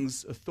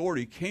king's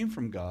authority came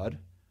from God,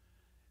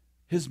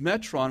 his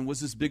metron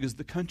was as big as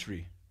the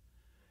country.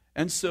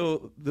 And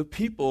so the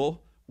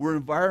people were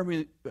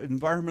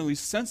environmentally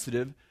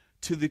sensitive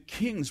to the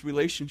king's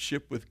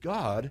relationship with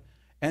God,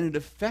 and it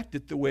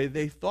affected the way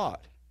they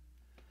thought.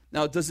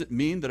 Now, does it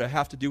mean that I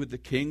have to do with the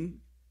king?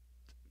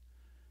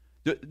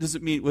 Does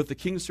it mean, well, if the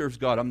king serves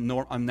God, I'm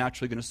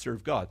naturally going to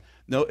serve God?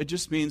 No, it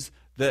just means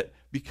that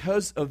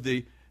because of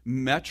the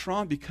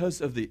metron,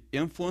 because of the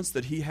influence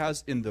that he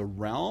has in the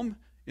realm,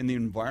 in the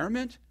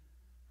environment,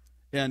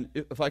 and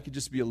if I could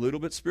just be a little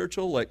bit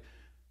spiritual, like,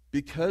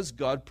 because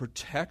God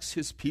protects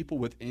his people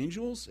with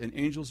angels, and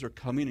angels are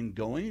coming and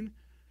going,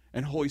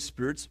 and Holy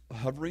Spirit's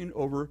hovering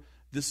over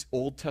this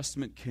Old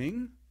Testament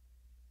king.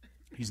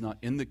 He's not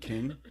in the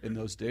king in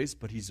those days,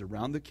 but he's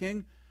around the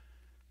king.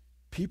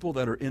 People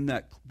that are in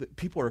that,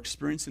 people are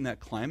experiencing that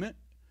climate,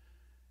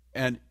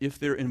 and if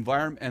they're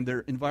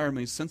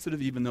environmentally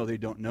sensitive, even though they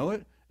don't know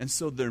it, and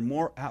so they're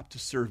more apt to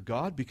serve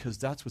God because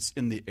that's what's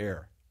in the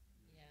air.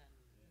 Yeah.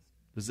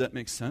 Does that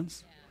make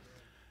sense? Yeah.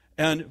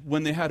 And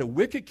when they had a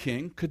wicked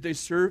king, could they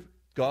serve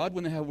God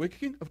when they have a wicked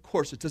king? Of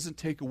course, it doesn't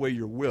take away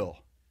your will.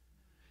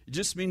 It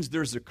just means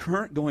there's a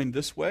current going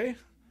this way,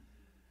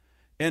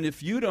 and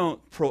if you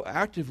don't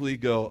proactively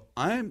go,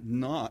 I'm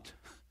not.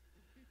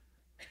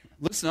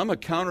 Listen, I'm a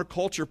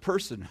counterculture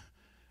person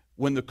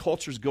when the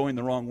culture's going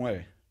the wrong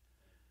way.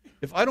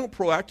 If I don't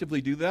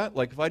proactively do that,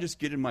 like if I just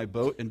get in my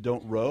boat and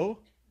don't row,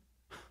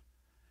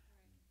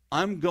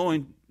 I'm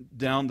going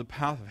down the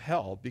path of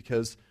hell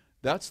because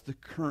that's the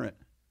current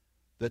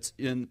that's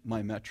in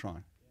my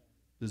metron.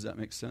 Does that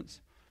make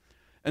sense?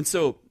 And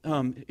so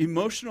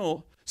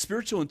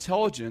spiritual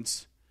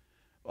intelligence,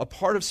 a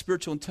part of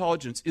spiritual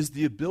intelligence is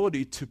the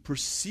ability to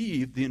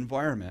perceive the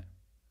environment.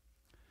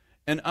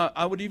 And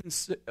I would even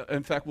say,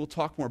 in fact, we'll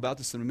talk more about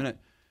this in a minute,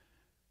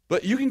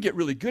 but you can get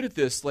really good at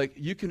this. Like,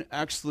 you can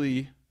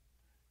actually,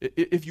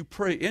 if you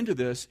pray into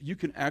this, you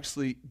can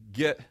actually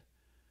get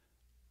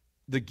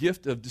the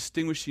gift of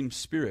distinguishing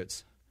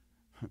spirits.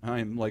 I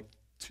am like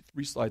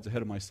 3 slides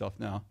ahead of myself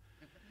now.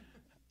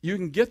 You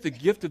can get the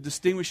gift of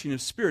distinguishing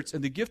of spirits,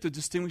 and the gift of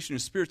distinguishing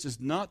of spirits is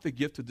not the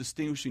gift of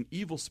distinguishing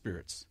evil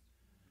spirits.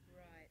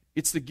 Right.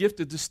 It's the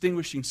gift of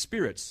distinguishing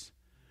spirits,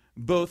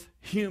 both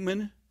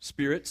human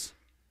spirits,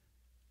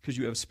 because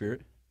you have a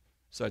spirit,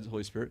 besides the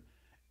Holy Spirit,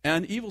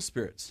 and evil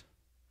spirits.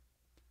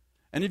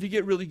 And if you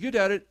get really good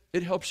at it,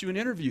 it helps you in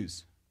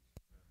interviews.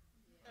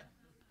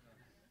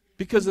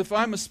 Because if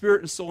I'm a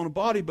spirit and soul and a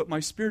body, but my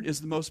spirit is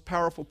the most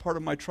powerful part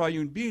of my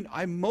triune being,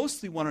 I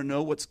mostly want to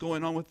know what's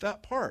going on with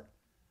that part.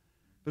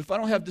 But if I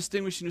don't have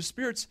distinguishing of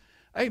spirits,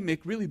 I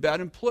make really bad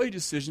employee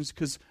decisions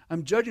because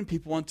I'm judging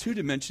people on 2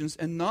 dimensions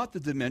and not the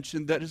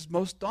dimension that is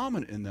most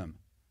dominant in them.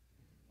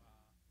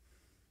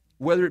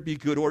 Whether it be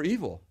good or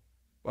evil,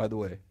 by the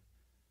way.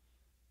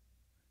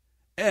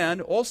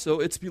 And also,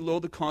 it's below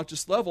the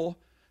conscious level,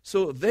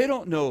 so they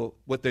don't know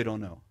what they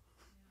don't know.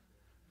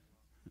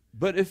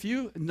 But if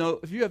you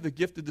have the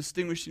gift of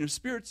distinguishing of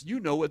spirits, you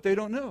know what they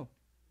don't know.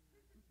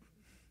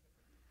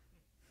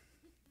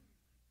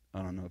 I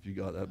don't know if you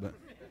got that, but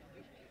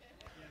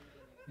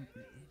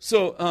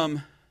so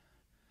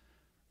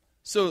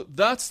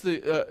that's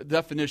the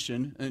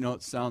definition. And,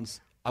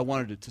 I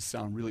wanted it to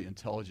sound really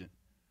intelligent,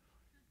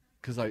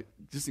 because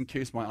just in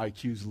case my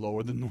IQ is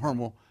lower than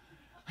normal,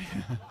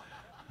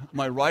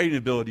 my writing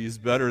ability is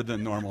better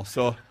than normal.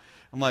 So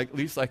I'm like, at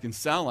least I can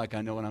sound like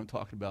I know what I'm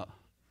talking about.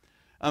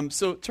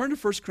 So turn to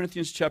 1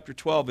 Corinthians chapter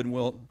 12, and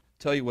we'll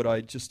tell you what I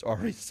just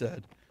already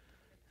said.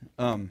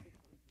 1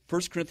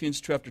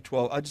 Corinthians chapter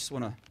 12, I just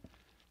want to...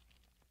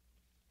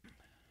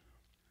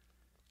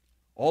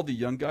 All the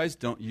young guys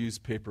don't use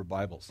paper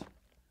Bibles.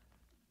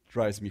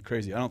 Drives me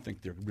crazy. I don't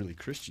think they're really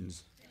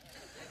Christians.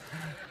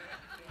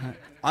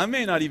 I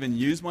may not even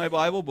use my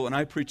Bible, but when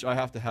I preach, I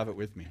have to have it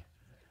with me.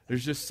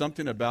 There's just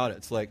something about it.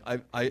 It's like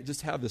I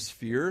just have this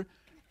fear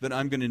that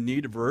I'm going to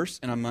need a verse,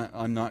 and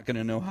I'm not going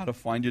to know how to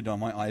find it on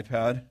my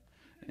iPad,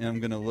 and I'm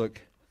going to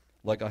look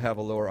like I have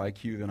a lower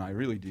IQ than I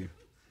really do.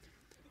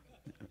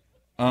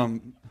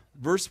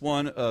 Verse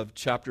 1 of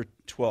chapter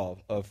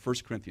 12 of 1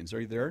 Corinthians.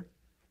 Are you there?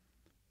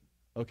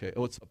 Okay,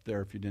 it's up there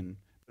if you didn't.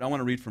 But I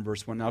want to read from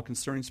verse 1. Now,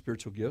 concerning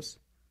spiritual gifts,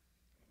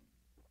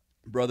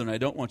 brethren, I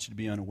don't want you to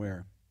be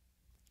unaware.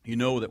 You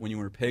know that when you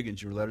were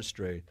pagans, you were led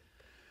astray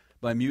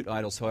by mute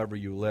idols, however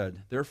you were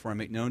led. Therefore, I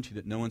make known to you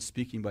that no one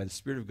speaking by the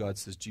Spirit of God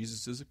says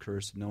Jesus is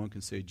accursed, and no one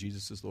can say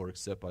Jesus is Lord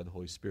except by the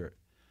Holy Spirit.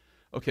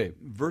 Okay,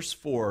 verse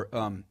 4.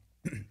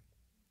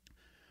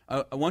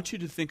 I want you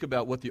to think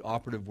about what the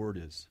operative word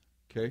is.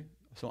 Okay,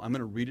 so I'm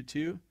going to read it to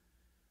you.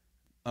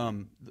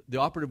 The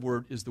operative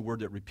word is the word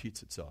that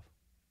repeats itself.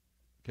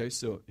 Okay,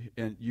 so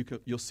and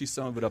you'll see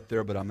some of it up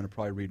there, but I'm going to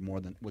probably read more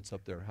than what's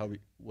up there.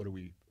 What are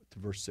we to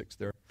verse 6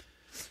 there?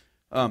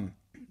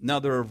 Now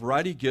there are a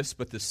variety of gifts,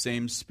 but the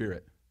same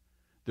Spirit.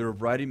 There are a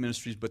variety of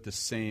ministries, but the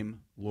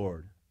same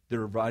Lord. There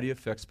are a variety of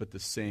effects, but the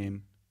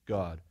same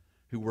God,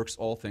 who works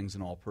all things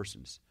in all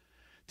persons.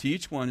 To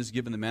each one is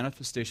given the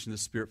manifestation of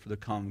the Spirit for the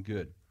common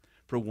good.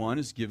 For one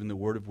is given the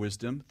word of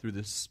wisdom through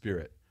the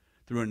Spirit.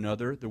 through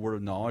another the word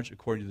of knowledge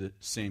according to the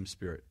same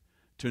Spirit,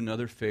 to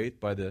another faith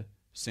by the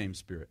same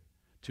Spirit,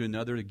 to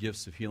another the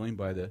gifts of healing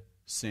by the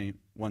same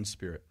one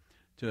Spirit,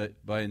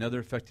 by another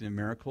effecting in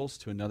miracles,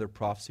 to another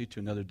prophecy,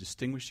 to another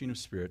distinguishing of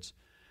spirits,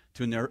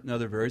 to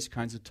another various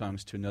kinds of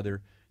tongues, to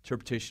another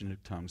interpretation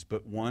of tongues.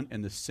 But one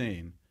and the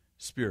same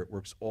Spirit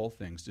works all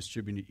things,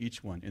 distributing to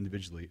each one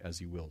individually as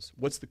he wills.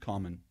 What's the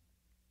common?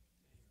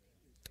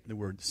 The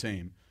word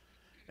same.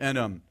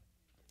 And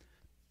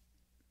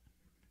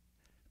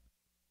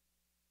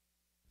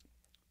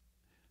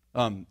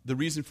the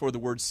reason for the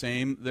word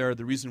same there,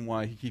 the reason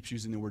why he keeps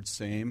using the word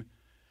same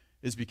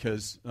is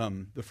because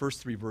the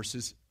first 3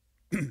 verses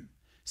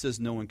says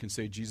no one can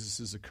say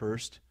Jesus is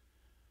accursed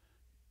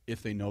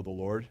if they know the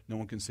Lord. No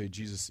one can say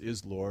Jesus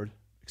is Lord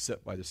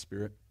except by the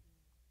Spirit.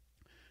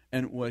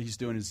 And what he's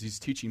doing is he's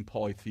teaching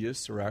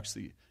polytheists, or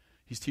actually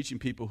he's teaching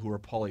people who are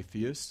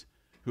polytheists,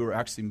 who are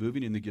actually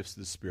moving in the gifts of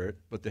the Spirit,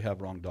 but they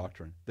have wrong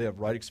doctrine. They have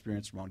right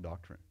experience, wrong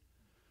doctrine.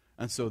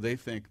 And so they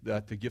think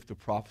that the gift of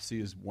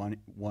prophecy is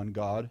one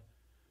God,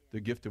 the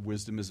gift of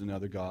wisdom is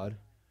another God,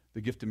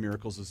 the gift of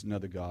miracles is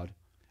another God.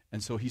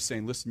 And so he's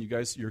saying, listen, you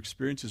guys, your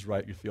experience is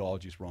right, your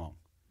theology is wrong.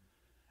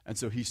 And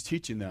so he's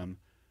teaching them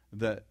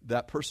that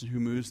that person who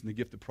moves in the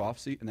gift of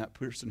prophecy and that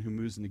person who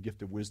moves in the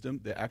gift of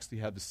wisdom, they actually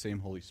have the same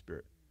Holy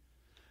Spirit.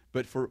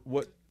 But for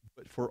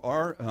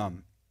our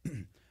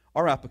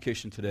our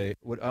application today,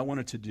 what I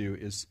wanted to do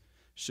is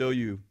show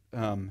you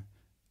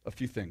a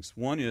few things.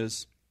 One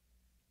is,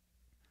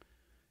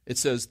 it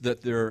says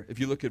that if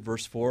you look at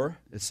verse 4,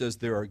 it says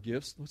there are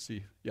gifts. Let's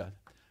see. Yeah.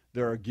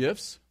 There are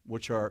gifts,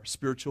 which are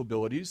spiritual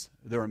abilities.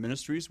 There are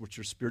ministries, which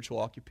are spiritual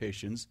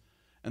occupations.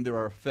 And there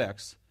are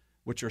effects,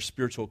 which are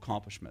spiritual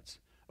accomplishments.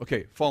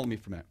 Okay, follow me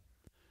for a minute.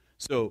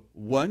 So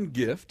one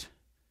gift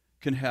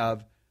can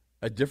have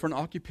a different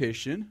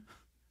occupation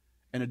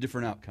and a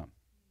different outcome.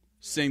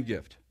 Same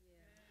gift.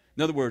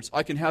 In other words,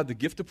 I can have the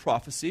gift of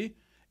prophecy,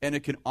 and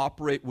it can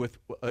operate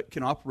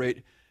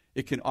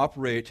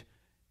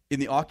in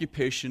the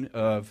occupation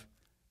of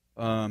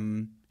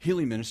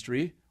healing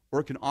ministry,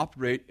 or it can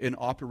operate in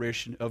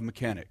operation of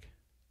mechanic.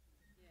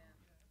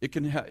 It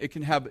can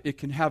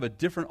have a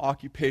different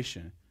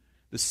occupation.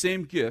 The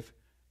same gift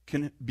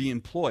can be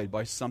employed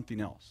by something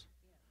else,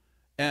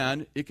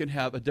 and it can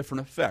have a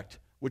different effect,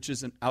 which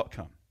is an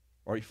outcome.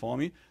 Are you following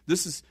me?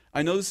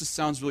 I know this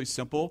sounds really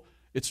simple.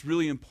 It's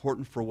really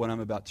important for what I'm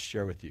about to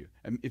share with you.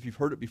 And if you've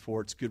heard it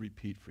before, it's good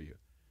repeat for you.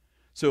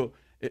 So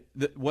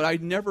what I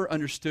never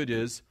understood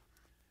is,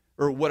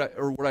 or what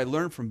I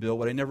learned from Bill,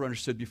 what I never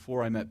understood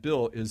before I met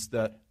Bill, is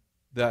that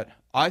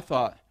I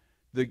thought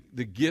the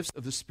gifts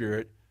of the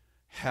Spirit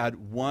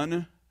had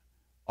one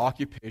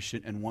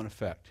occupation and one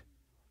effect.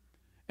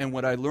 And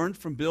what I learned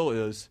from Bill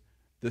is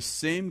the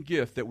same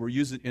gift that we're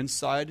using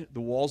inside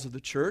the walls of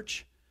the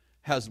church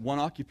has one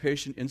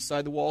occupation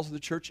inside the walls of the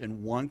church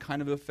and one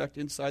kind of effect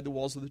inside the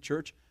walls of the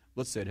church.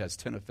 Let's say it has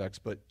 10 effects,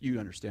 but you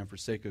understand for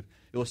sake of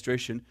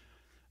illustration.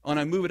 When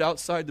I move it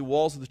outside the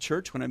walls of the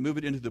church, when I move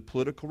it into the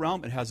political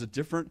realm, it has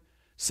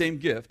same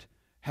gift,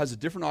 has a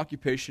different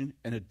occupation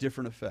and a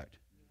different effect.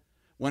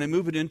 When I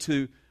move it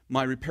into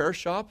my repair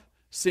shop,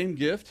 same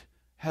gift,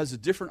 has a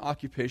different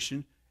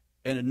occupation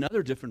and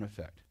another different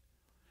effect.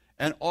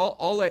 And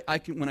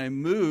when I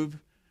move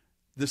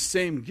the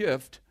same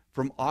gift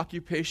from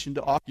occupation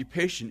to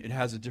occupation, it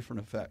has a different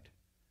effect.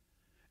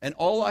 And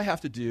all I have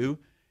to do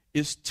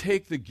is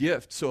take the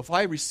gift. So if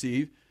I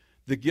receive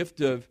the gift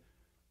of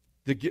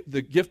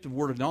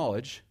word of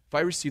knowledge, if I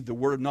receive the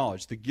word of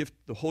knowledge,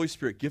 the Holy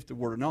Spirit gift of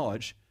word of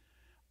knowledge,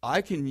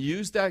 I can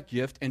use that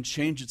gift and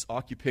change its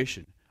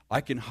occupation. I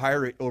can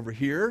hire it over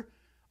here.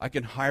 I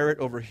can hire it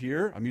over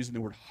here. I'm using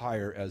the word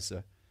hire as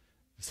a...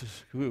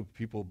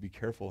 people, be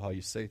careful how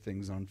you say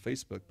things on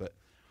Facebook, but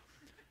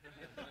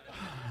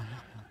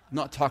I'm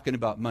not talking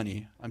about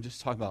money. I'm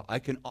just talking about I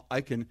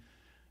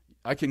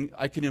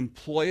can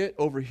employ it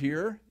over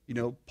here. You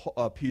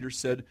know, Peter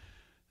said,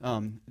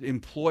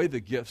 employ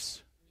the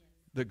gifts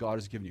that God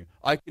has given you.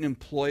 I can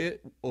employ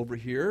it over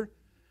here,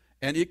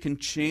 and it can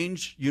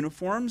change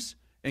uniforms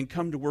and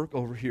come to work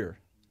over here.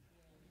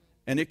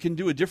 And it can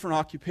do a different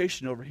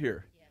occupation over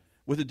here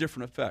with a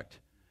different effect.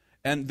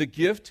 And the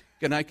gift,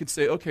 and I can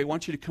say, okay, I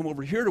want you to come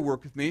over here to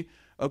work with me.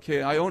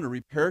 Okay, I own a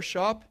repair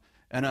shop,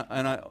 and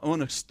I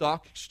own a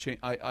stock exchange.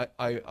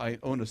 I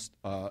own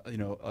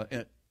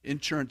an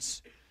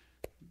insurance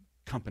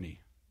company.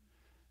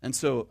 And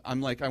so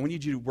I'm like, I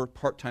need you to work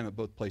part-time at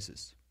both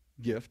places.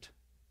 Gift,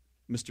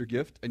 Mr.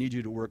 Gift, I need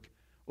you to work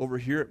over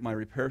here at my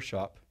repair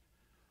shop.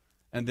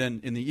 And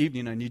then in the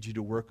evening, I need you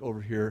to work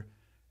over here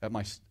at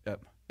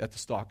the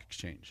stock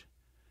exchange.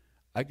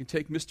 I can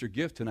take Mr.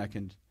 Gift and I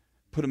can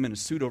put him in a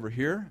suit over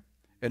here,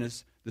 and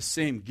it's the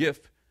same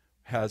gift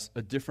has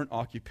a different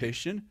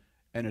occupation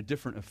and a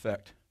different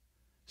effect.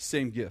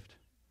 Same gift.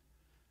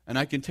 And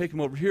I can take him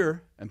over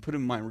here and put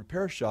him in my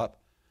repair shop,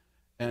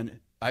 and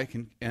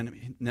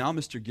now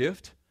Mr.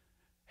 Gift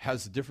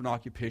has a different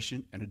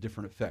occupation and a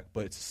different effect,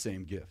 but it's the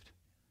same gift.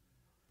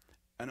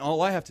 And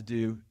all I have to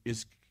do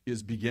is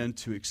begin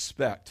to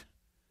expect,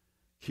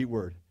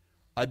 keyword,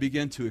 I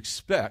began to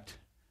expect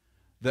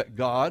that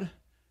God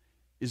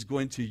is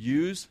going to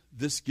use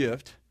this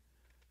gift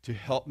to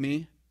help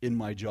me in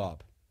my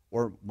job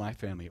or my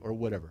family or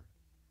whatever.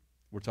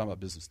 We're talking about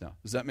business now.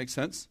 Does that make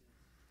sense?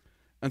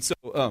 And so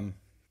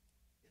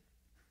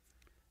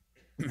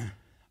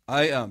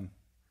I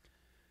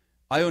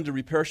owned a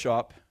repair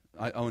shop.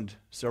 I owned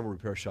several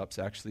repair shops,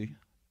 actually.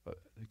 I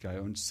think I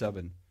owned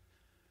 7.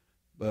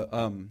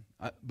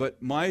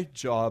 But my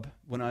job,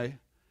 when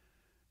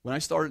I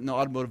started in the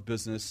automotive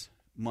business,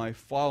 my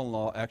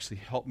father-in-law actually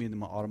helped me in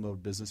my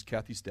automotive business,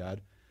 Kathy's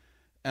dad.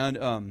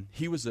 And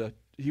he was a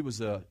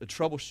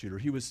troubleshooter.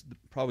 He was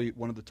probably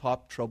one of the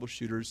top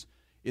troubleshooters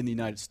in the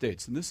United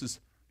States. And this is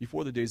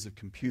before the days of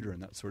computer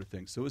and that sort of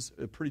thing. So it was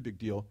a pretty big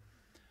deal.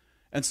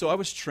 And so I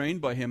was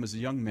trained by him as a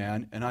young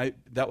man, and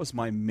that was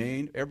my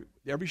main,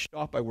 every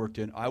shop I worked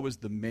in, I was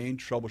the main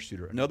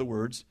troubleshooter. In other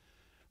words,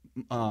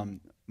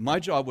 my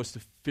job was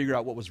to figure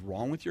out what was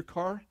wrong with your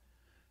car,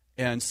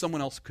 and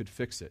someone else could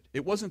fix it.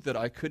 It wasn't that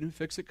I couldn't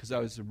fix it, because I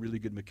was a really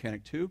good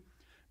mechanic too,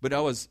 but I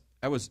was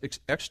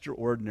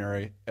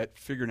extraordinary at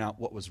figuring out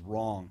what was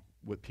wrong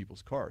with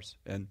people's cars,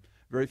 and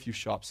very few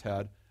shops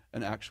had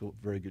an actual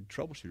very good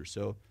troubleshooter.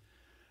 So,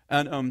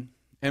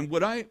 and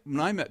when I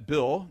met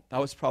Bill, I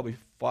was probably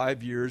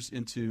 5 years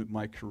into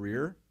my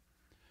career,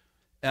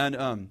 and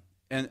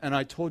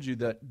I told you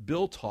that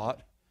Bill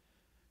taught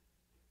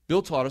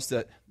us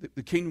that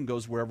the kingdom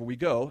goes wherever we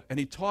go, and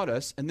he taught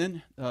us. And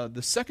then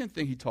the second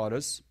thing he taught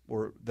us,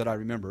 or that I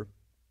remember,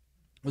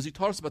 was he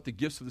taught us about the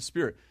gifts of the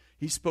Spirit.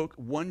 He spoke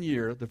 1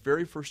 year, the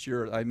very first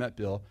year I met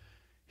Bill,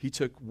 he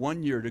took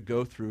 1 year to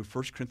go through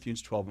 1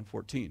 Corinthians 12 and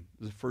 14.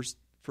 The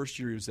first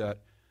year he was at,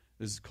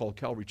 this is called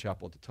Calvary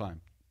Chapel at the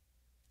time.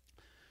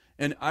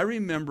 And I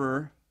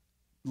remember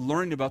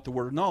learning about the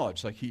word of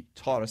knowledge. Like, he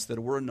taught us that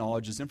a word of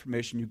knowledge is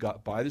information you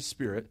got by the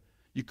Spirit.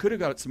 You could have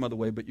got it some other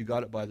way, but you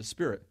got it by the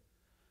Spirit.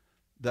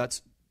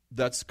 That's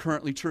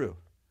currently true.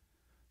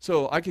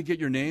 So I could get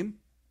your name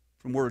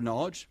from word of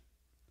knowledge.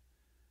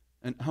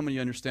 And how many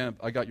understand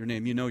I got your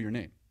name? You know your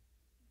name.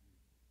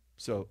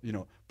 So,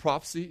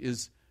 prophecy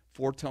is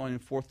foretelling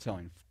and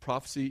forthtelling.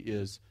 Prophecy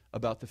is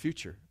about the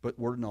future, but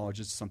word of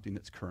knowledge is something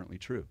that's currently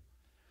true.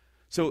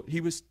 So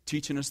he was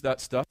teaching us that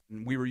stuff,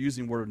 and we were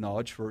using word of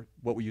knowledge for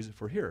what we use it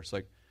for here. It's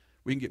like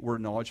we can get word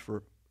of knowledge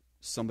for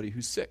somebody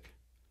who's sick.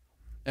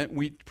 And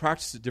we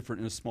practiced it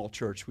different in a small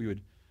church. We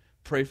would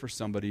pray for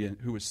somebody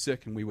who was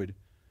sick, and we would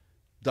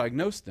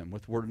diagnose them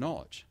with word of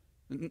knowledge.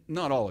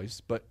 Not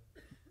always, but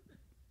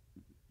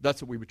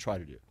that's what we would try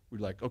to do.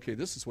 We'd like, okay,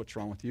 this is what's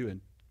wrong with you, and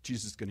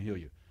Jesus is going to heal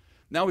you.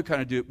 Now we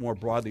kind of do it more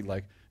broadly,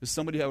 like, does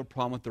somebody have a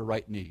problem with their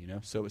right knee?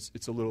 So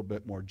it's a little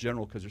bit more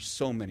general because there's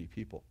so many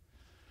people.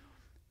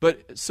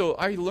 But so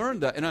I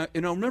learned that, and I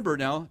remember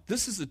now,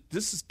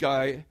 this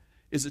guy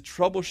is a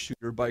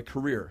troubleshooter by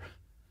career.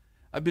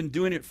 I've been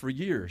doing it for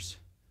years.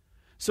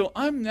 So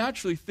I'm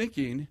naturally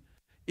thinking,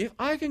 if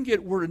I can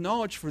get word of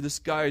knowledge for this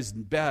guy's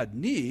bad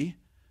knee,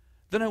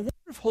 then I wonder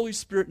if Holy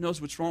Spirit knows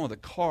what's wrong with a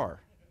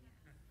car.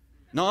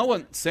 Now, I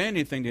wasn't saying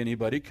anything to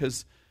anybody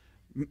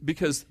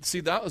because see,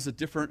 that was a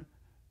different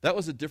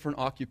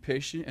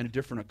occupation and a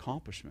different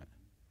accomplishment.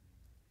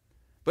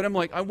 But I'm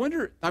like, I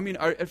wonder,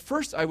 at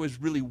first I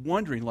was really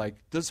wondering,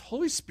 like, does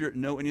Holy Spirit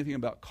know anything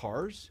about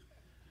cars?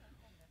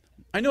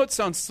 I know it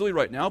sounds silly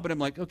right now, but I'm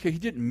like, okay, he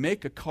didn't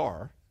make a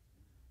car.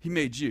 He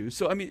made you.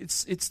 So,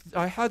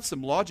 I had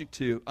some logic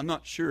to, I'm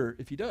not sure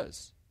if he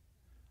does.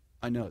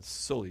 I know it's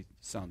silly,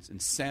 sounds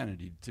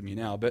insanity to me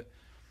now, but,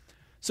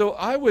 so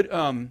I would,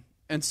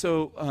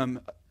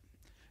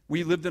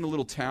 we lived in a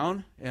little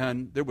town,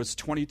 and there was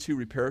 22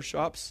 repair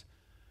shops.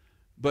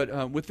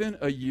 But within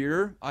a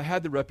year, I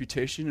had the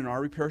reputation in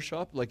our repair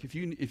shop, like, if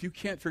you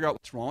can't figure out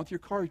what's wrong with your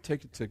car, you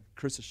take it to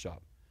Chris's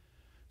shop.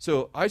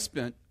 So I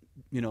spent,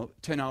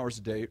 10 hours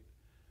a day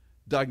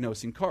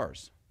diagnosing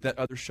cars that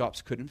other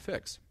shops couldn't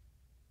fix.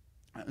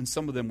 And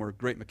some of them were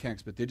great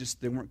mechanics, but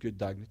they weren't good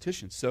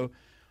diagnosticians. So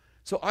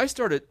I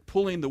started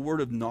pulling the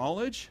word of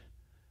knowledge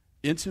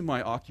into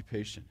my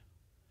occupation.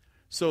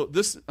 So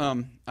this,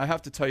 I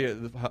have to tell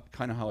you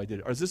kind of how I did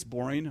it. Is this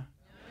boring? No.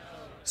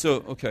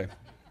 So, okay.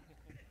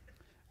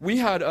 We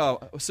had,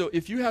 so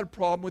if you had a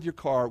problem with your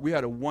car, we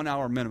had a 1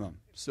 hour minimum.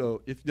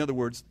 So in other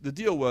words, the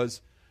deal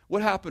was,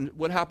 what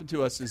happened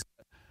to us is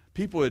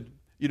people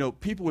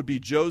would be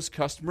Joe's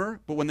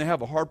customer, but when they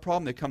have a hard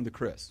problem, they come to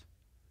Chris.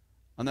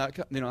 And that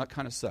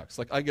kind of sucks.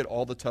 Like, I get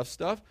all the tough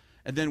stuff,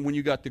 and then when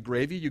you got the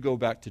gravy, you go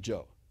back to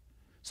Joe.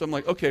 So I'm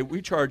like, okay,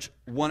 we charge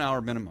 1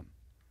 hour minimum.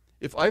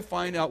 If I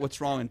find out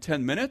what's wrong in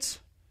 10 minutes,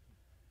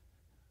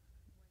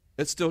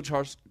 it still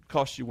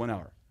costs you 1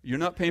 hour. You're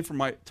not paying for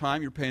my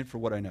time, you're paying for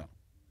what I know.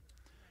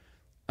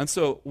 And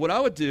so what I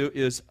would do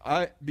is,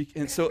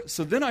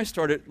 so then I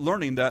started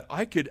learning that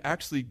I could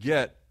actually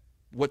get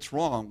what's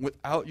wrong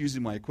without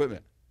using my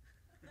equipment.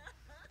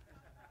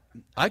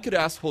 I could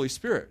ask Holy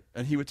Spirit,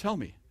 and he would tell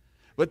me.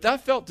 But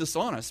that felt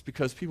dishonest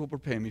because people were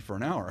paying me for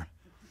an hour.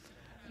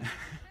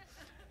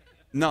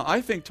 Now, I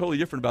think totally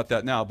different about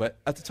that now, but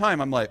at the time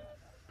I'm like,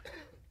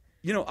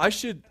 I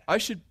should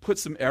put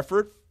some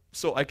effort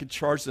so I could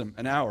charge them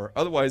an hour.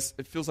 Otherwise,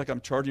 it feels like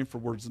I'm charging for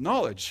words of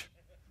knowledge.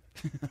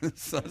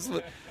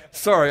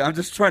 Sorry, I'm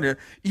just trying to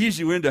ease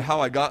you into how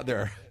I got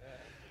there.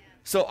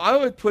 So I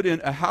would put in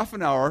a half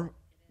an hour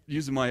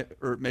using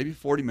or maybe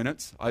 40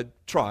 minutes. I'd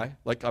try,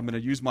 like I'm going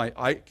to use my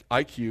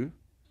IQ.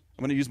 I'm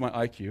going to use my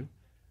IQ,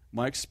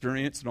 my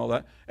experience and all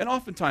that. And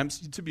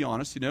oftentimes, to be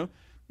honest,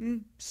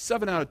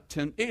 7 out of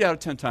 10, 8 out of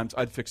 10 times,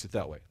 I'd fix it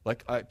that way.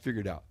 Like I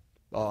figured out,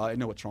 I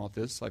know what's wrong with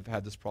this. I've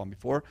had this problem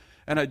before.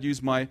 And I'd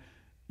use my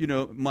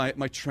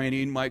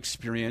training, my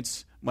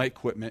experience, my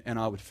equipment, and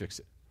I would fix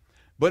it.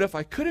 But if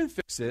I couldn't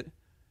fix it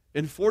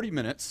in 40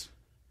 minutes,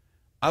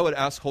 I would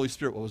ask Holy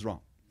Spirit what was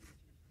wrong.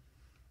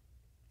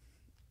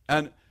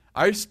 And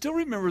I still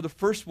remember the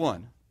first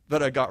one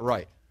that I got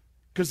right,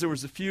 because there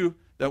was a few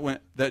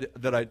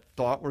that I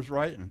thought was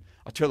right, and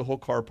I'll tear the whole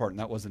car apart, and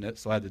that wasn't it,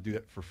 so I had to do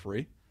it for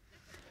free.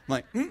 I'm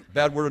like,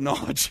 bad word of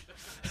knowledge.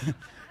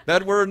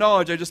 Bad word of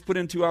knowledge, I just put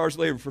in 2 hours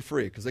labor for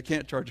free, because I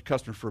can't charge a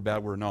customer for a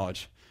bad word of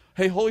knowledge.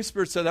 Hey, Holy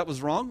Spirit said that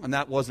was wrong, and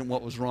that wasn't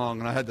what was wrong,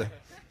 and I had to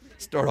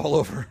start all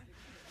over.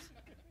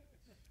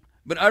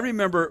 But I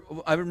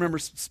remember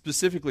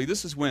specifically,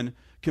 this is when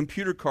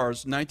computer cars,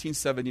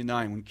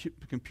 1979, when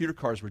computer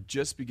cars were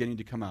just beginning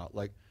to come out,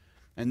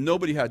 and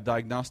nobody had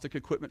diagnostic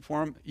equipment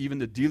for them. Even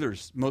the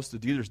dealers, most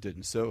of the dealers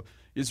didn't. So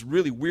it's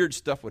really weird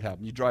stuff would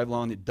happen. You drive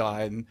along, it'd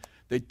die, and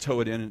they'd tow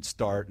it in and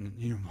start, and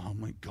oh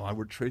my God,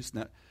 we're chasing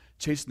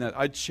that.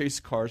 I'd chase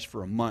cars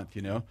for a month,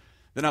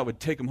 Then I would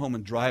take them home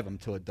and drive them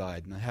till it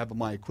died, and I have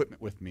my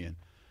equipment with me, and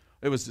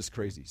it was just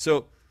crazy.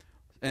 So.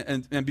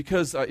 And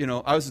because, I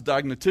was a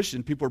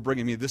diagnostician, people were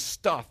bringing me this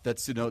stuff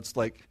that's, it's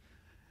like,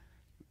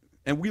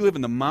 and we live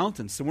in the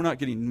mountains, so we're not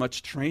getting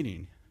much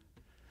training.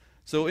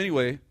 So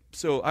anyway,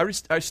 I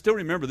still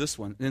remember this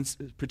one in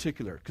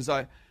particular, because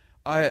I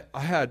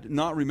had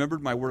not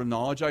remembered my word of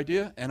knowledge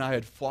idea, and I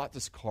had fought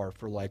this car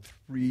for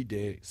 3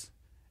 days.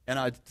 And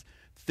I'd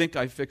think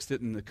I fixed it,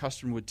 and the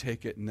customer would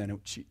take it, and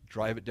then she'd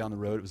drive it down the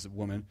road. It was a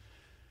woman.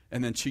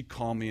 And then she'd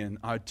call me, and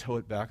I'd tow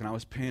it back, and I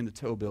was paying the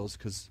tow bills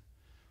because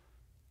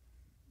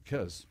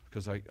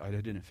I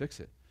didn't fix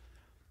it.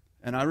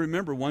 And I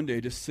remember one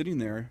day just sitting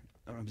there,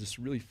 I'm just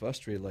really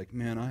frustrated,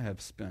 man, I have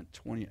spent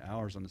 20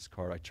 hours on this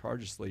car. I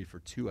charged this lady for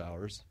 2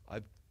 hours.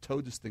 I've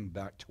towed this thing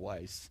back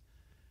twice.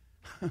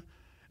 It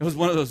was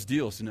one of those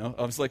deals,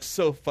 I was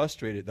so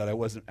frustrated that I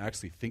wasn't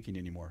actually thinking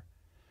anymore.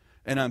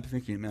 And I'm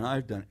thinking, man,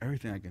 I've done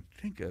everything I can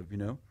think of,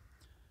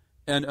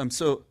 And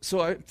so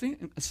I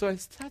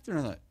sat there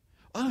and I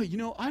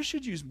thought, I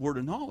should use word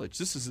of knowledge.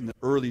 This is in the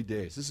early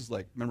days. This is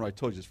remember I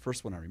told you this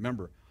first one I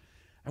remember.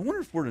 I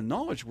wonder if word of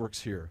knowledge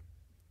works here.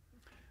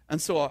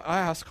 And so I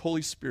asked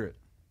Holy Spirit,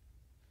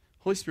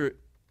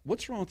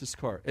 what's wrong with this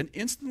car? And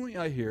instantly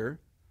I hear,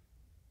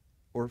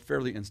 or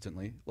fairly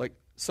instantly,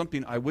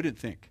 something I wouldn't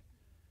think.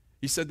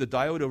 He said the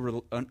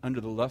diode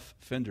under the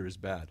left fender is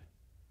bad.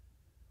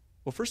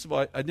 Well, first of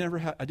all, I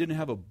didn't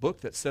have a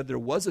book that said there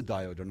was a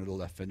diode under the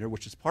left fender,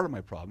 which is part of my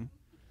problem,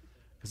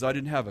 because I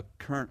didn't have a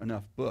current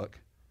enough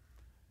book.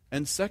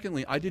 And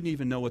secondly, I didn't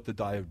even know what the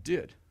diode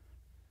did.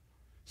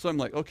 So I'm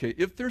like, okay,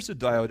 if there's a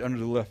diode under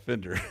the left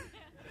fender,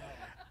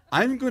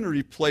 I'm going to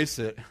replace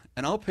it,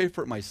 and I'll pay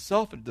for it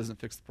myself if it doesn't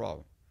fix the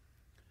problem.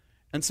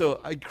 And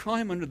so I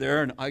climb under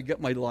there, and I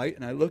get my light,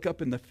 and I look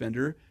up in the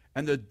fender,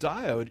 and the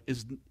diode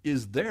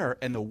is there,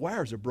 and the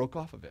wires are broke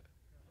off of it.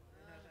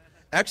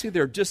 Actually,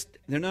 they're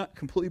not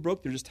completely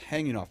broke, they're just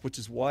hanging off, which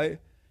is why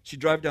she'd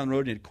drive down the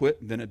road, and it'd quit,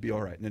 and then it'd be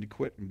all right, and then it'd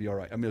quit, and be all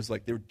right. I mean, it was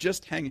they were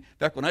just hanging. In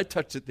fact, when I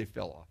touched it, they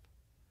fell off.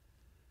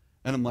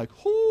 And I'm like,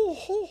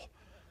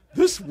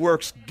 this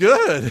works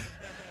good.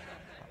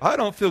 I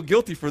don't feel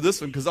guilty for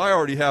this one because I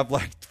already have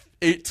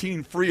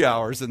 18 free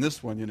hours in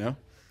this one, And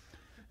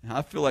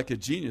I feel like a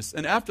genius.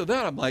 And after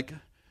that, I'm like,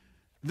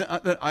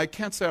 I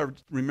can't say I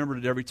remembered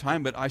it every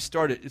time, but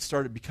it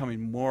started becoming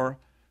more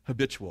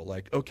habitual.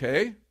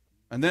 Okay.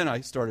 And then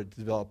I started to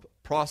develop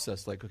a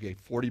process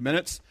 40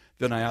 minutes,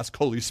 then I ask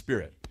Holy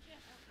Spirit.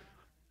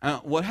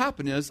 What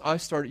happened is I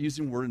started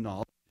using word of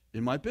knowledge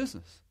in my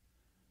business.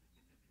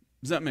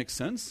 Does that make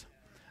sense?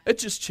 It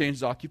just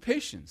changed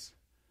occupations.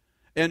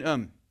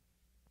 And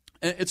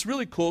it's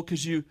really cool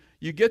because you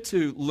get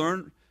to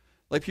learn,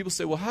 people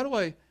say, well, how do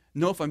I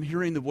know if I'm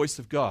hearing the voice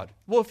of God?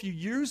 Well, if you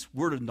use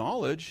word of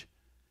knowledge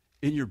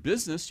in your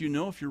business, you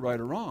know if you're right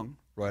or wrong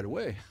right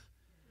away.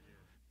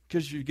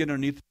 Because you get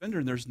underneath the fender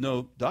and there's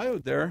no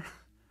diode there,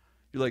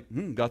 you're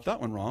like, got that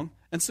one wrong.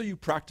 And so you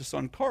practice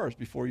on cars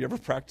before you ever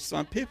practice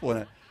on people,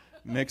 and it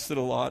makes it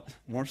a lot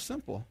more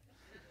simple.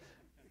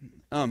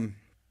 Let's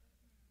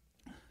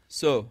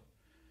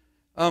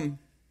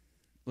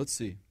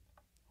see.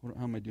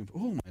 How am I doing?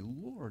 Oh, my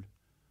Lord.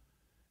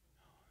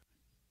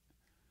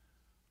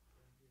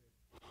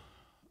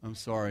 I'm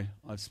sorry.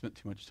 I've spent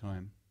too much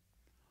time.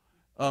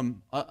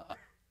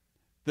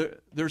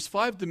 There's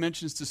 5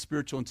 dimensions to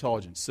spiritual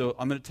intelligence. So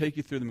I'm going to take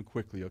you through them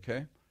quickly,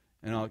 okay?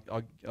 And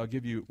I'll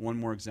give you one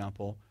more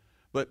example.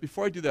 But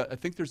before I do that, I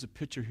think there's a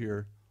picture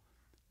here.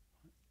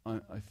 I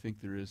think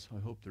there is. I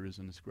hope there is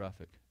in this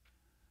graphic.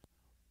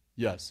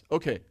 Yes.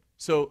 Okay.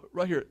 So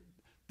right here,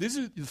 these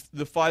are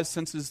the five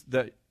senses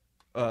that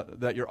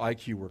your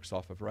IQ works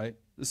off of, right?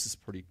 This is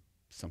pretty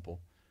simple.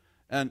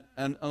 And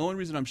the only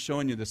reason I'm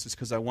showing you this is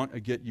because I want to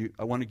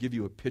give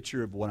you a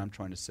picture of what I'm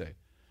trying to say.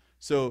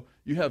 So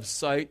you have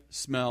sight,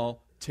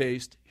 smell,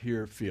 taste,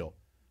 hear, feel.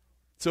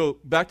 So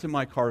back to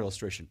my car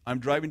illustration. I'm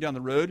driving down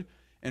the road,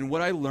 and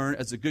what I learned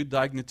as a good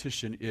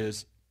diagnostician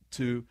is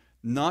to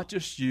not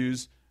just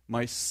use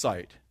my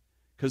sight.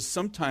 Because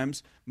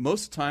sometimes,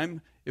 most of the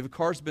time, if a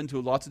car's been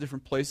to lots of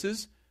different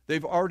places,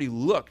 they've already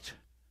looked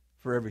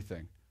for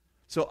everything.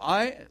 So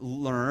I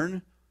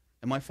learn,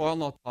 and my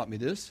father-in-law taught me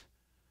this,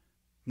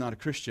 not a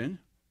Christian,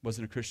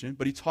 wasn't a Christian,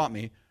 but he taught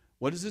me,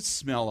 what does it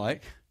smell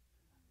like?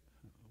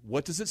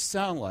 What does it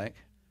sound like?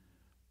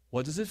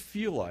 What does it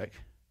feel like?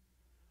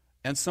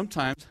 And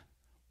sometimes,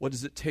 what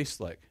does it taste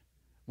like?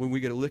 When we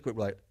get a liquid,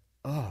 we're like,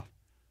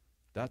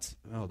 that's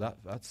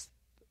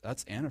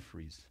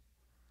antifreeze.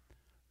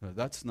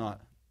 That's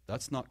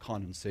not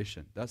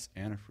condensation. That's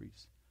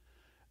antifreeze.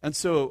 And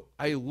so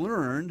I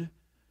learned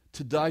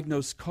to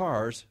diagnose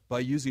cars by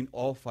using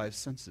all five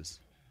senses.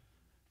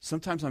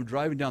 Sometimes I'm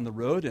driving down the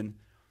road and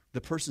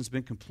the person's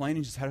been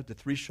complaining, just had it to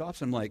 3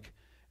 shops. I'm like,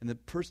 and the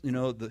person,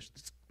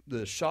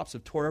 the shops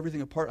have tore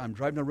everything apart. I'm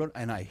driving down the road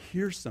and I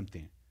hear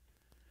something.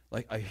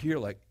 I hear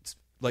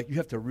you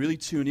have to really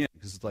tune in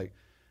because it's like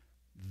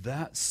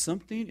that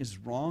something is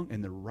wrong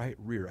in the right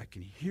rear. I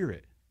can hear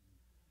it.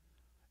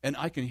 And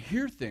I can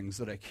hear things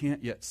that I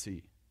can't yet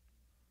see.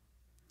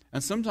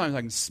 And sometimes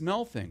I can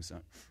smell things.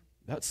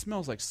 That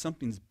smells like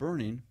something's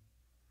burning.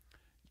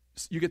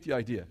 You get the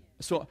idea.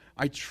 So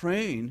I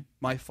train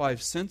my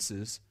 5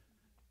 senses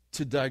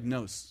to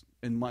diagnose,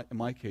 in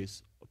my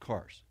case,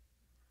 cars.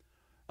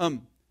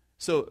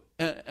 So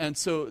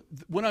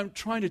what I'm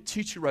trying to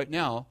teach you right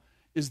now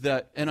is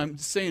that, and I'm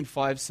saying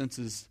 5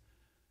 senses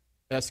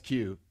SQ,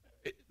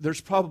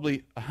 there's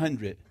probably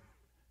 100.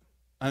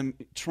 I'm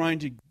trying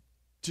to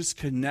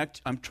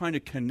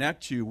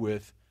connect you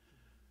with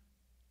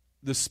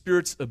the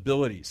Spirit's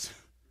abilities,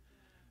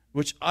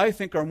 which I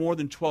think are more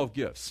than 12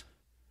 gifts.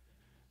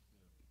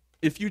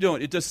 If you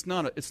don't, it's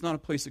not a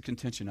place of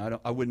contention.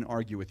 I wouldn't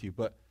argue with you,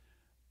 but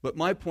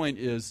my point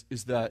is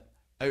that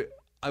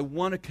I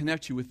want to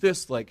connect you with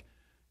this. Like,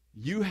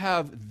 you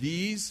have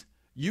these.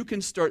 You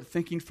can start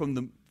thinking from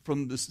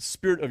the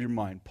spirit of your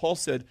mind. Paul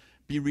said,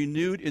 "Be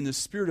renewed in the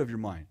spirit of your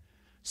mind."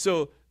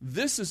 So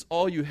this is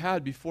all you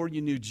had before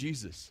you knew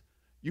Jesus.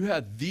 You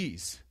had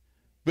these,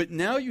 but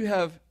now you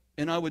have,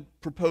 and I would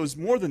propose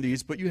more than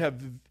these. But you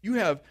have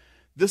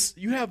this.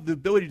 You have the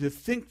ability to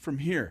think from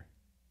here.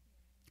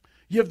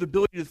 You have the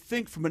ability to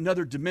think from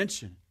another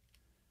dimension.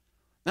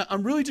 Now,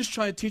 I'm really just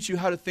trying to teach you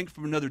how to think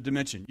from another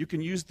dimension. You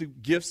can use the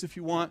gifts if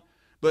you want,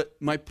 but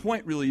my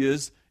point really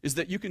is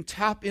that you can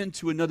tap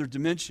into another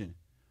dimension.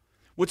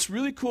 What's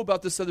really cool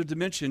about this other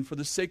dimension, for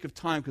the sake of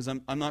time, because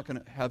I'm not going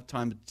to have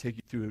time to take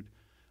you through it.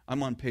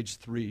 I'm on page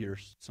 3 or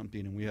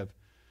something, and we have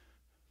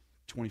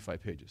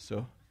 25 pages,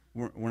 so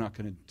we're not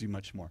going to do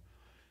much more.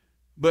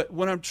 But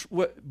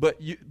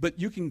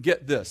you can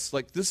get this.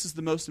 Like, this is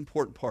the most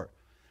important part.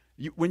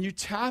 When you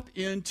tap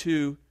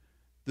into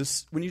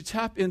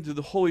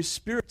the Holy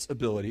Spirit's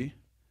ability,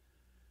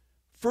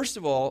 first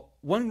of all,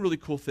 one really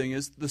cool thing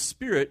is the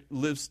Spirit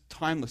lives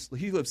timelessly.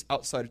 He lives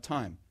outside of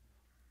time.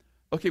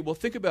 Okay, well,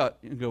 think about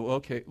it and go,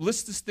 okay,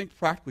 let's just think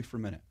practically for a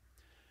minute.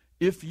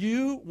 If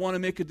you want to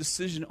make a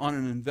decision on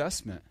an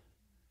investment,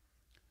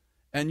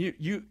 and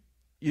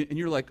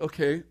you're like,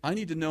 okay, I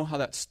need to know how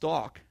that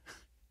stock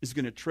is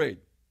going to trade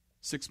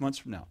 6 months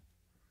from now.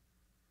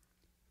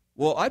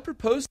 Well, I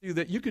propose to you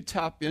that you could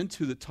tap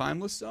into the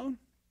timeless zone,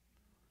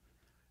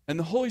 and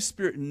the Holy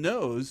Spirit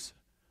knows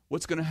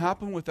what's going to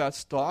happen with that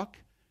stock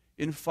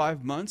in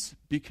 5 months,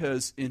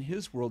 because in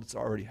His world it's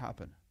already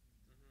happened.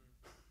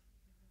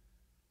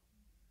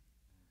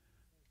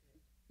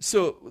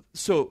 So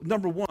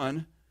number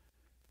one,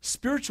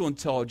 spiritual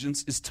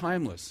intelligence is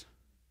timeless.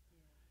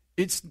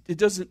 It's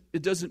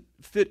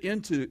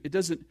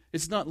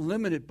not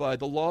limited by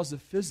the laws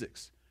of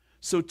physics.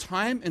 So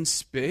time and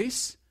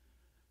space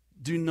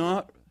do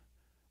not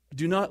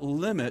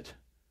limit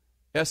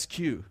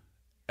SQ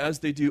as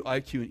they do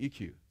IQ and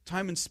EQ.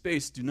 Time and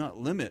space do not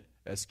limit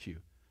SQ.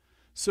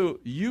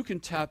 So you can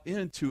tap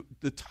into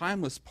the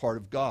timeless part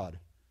of God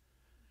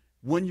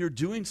when you're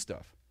doing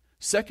stuff.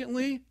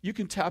 Secondly, you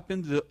can tap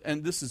into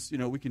and this is,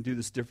 we can do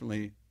this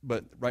differently,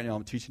 but right now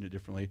I'm teaching it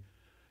differently.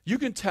 You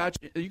can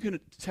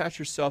attach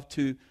yourself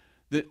to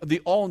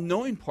the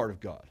all-knowing part of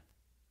God,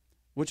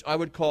 which I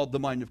would call the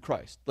mind of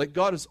Christ. Like,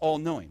 God is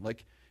all-knowing.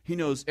 Like, He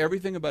knows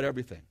everything about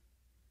everything.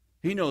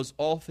 He knows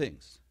all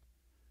things.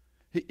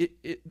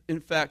 In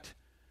fact,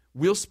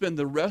 we'll spend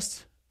the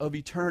rest of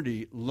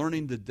eternity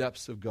learning the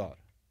depths of God,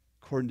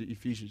 according to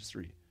Ephesians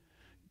 3.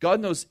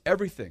 God knows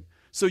everything.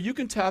 So you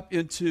can tap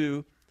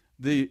into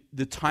the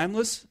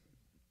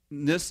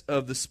timelessness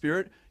of the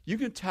Spirit. You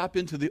can tap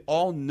into the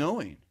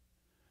all-knowing.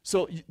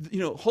 So,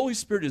 Holy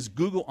Spirit is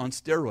Google on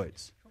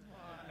steroids.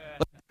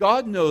 Like,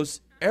 God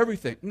knows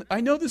everything. I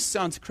know this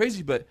sounds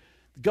crazy, but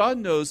God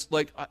knows,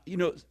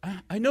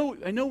 I know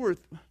we're...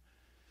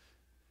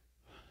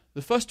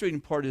 The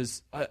frustrating part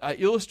is, I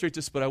illustrate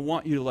this, but I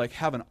want you to like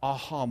have an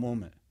aha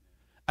moment.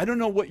 I don't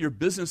know what your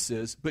business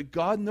is, but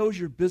God knows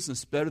your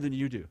business better than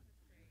you do.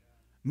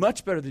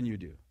 Much better than you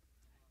do.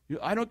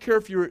 I don't care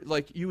if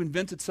you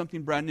invented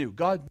something brand new.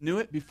 God knew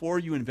it before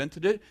you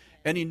invented it,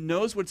 and he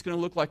knows what it's going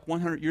to look like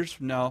 100 years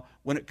from now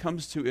when it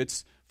comes to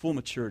its full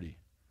maturity.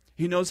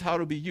 He knows how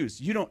to be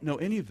used. You don't know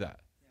any of that.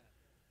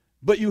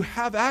 But you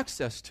have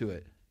access to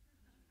it.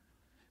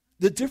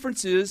 The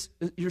difference is,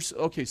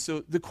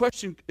 so the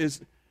question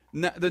is,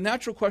 the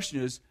natural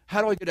question is,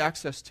 how do I get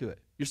access to it?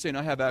 You're saying,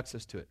 I have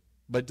access to it,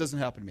 but it doesn't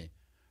happen to me.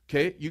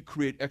 Okay? You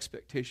create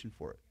expectation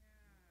for it.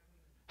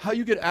 How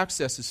you get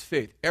access is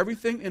faith.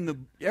 Everything in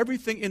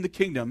the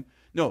kingdom,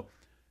 let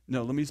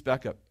me just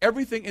back up.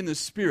 Everything in the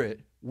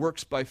Spirit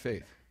works by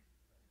faith.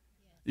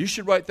 You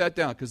should write that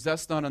down, because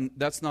that's not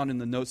in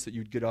the notes that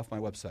you'd get off my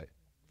website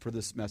for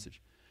this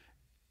message.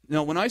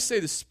 Now, when I say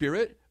the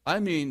Spirit, I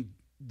mean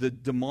the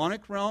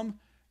demonic realm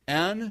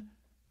and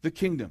the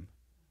kingdom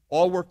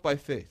all work by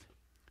faith.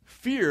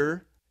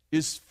 Fear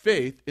is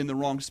faith in the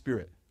wrong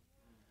spirit.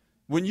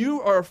 When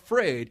you are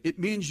afraid, it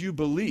means you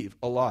believe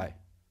a lie.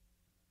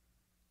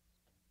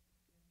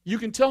 You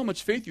can tell how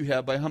much faith you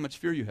have by how much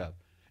fear you have.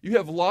 You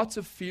have lots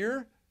of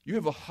fear, you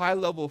have a high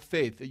level of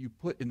faith that you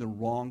put in the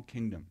wrong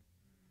kingdom.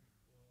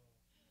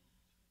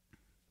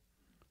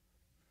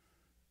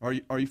 Are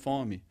you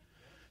following me?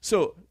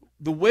 So,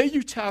 the way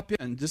you tap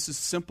in, this is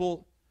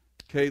simple.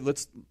 Okay,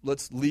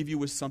 let's leave you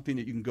with something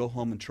that you can go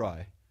home and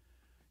try.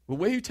 The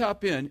way you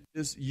tap in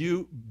is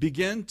you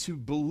begin to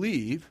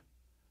believe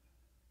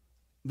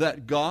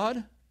that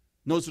God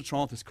knows what's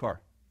wrong with his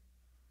car.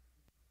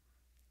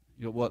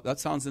 That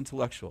sounds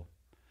intellectual.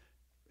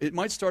 It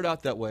might start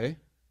out that way,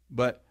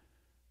 but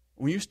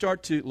when you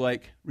start to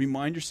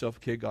remind yourself,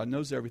 okay, God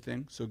knows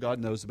everything. So God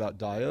knows about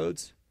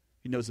diodes.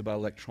 He knows about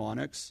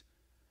electronics.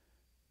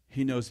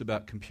 He knows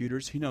about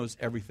computers. He knows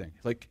everything.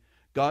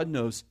 God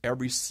knows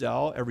every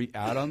cell, every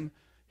atom.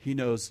 He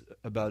knows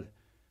about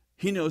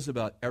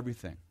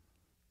everything.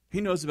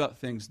 He knows about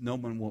things no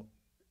one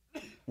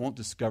won't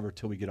discover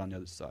till we get on the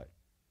other side.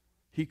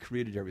 He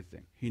created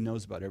everything. He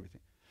knows about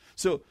everything.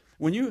 So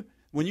when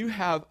you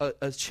have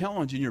a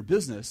challenge in your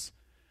business,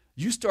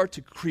 you start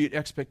to create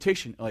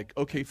expectation.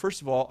 Okay,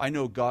 first of all, I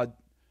know God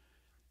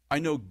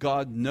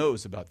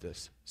knows about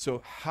this.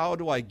 So how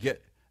do I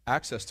get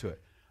access to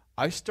it?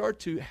 I start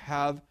to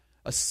have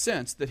a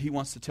sense that he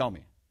wants to tell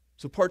me.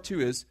 So part 2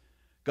 is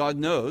God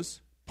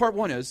knows. Part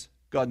 1 is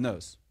God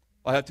knows.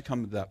 I have to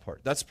come to that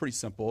part. That's pretty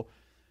simple.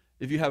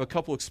 If you have a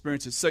couple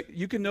experiences,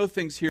 you can know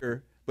things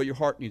here, but your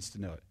heart needs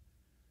to know it.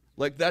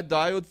 Like that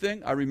diode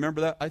thing, I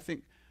remember that.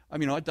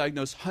 I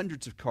diagnosed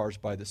hundreds of cars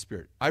by the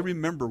Spirit. I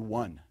remember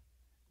one.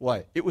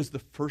 Why? It was the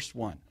first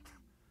one.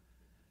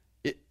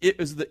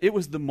 It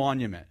was the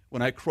monument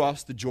when I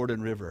crossed the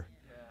Jordan River.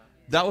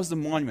 That was the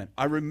monument.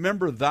 I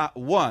remember that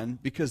one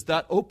because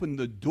that opened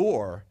the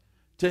door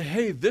to,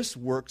 hey, this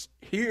works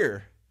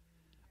here.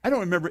 I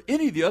don't remember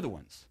any of the other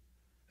ones.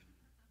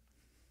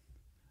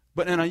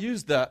 And I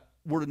use that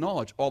word of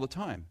knowledge all the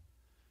time.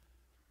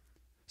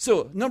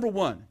 So, number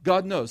 1,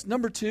 God knows.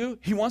 Number 2,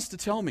 he wants to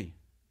tell me.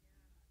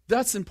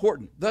 That's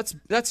important.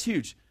 That's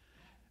huge.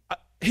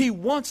 He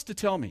wants to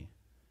tell me.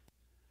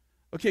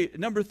 Okay,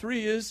 number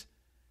 3 is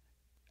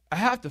I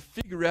have to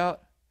figure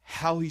out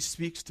how he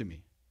speaks to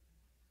me,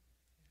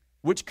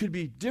 which could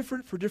be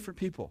different for different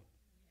people.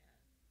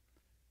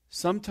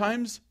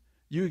 Sometimes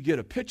you get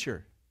a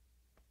picture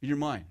in your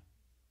mind.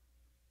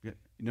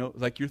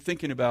 You're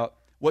thinking about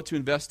what to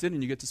invest in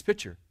and you get this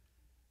picture.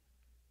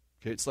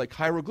 Okay, it's like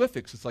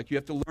hieroglyphics. It's like you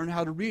have to learn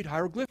how to read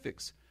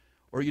hieroglyphics.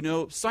 Or,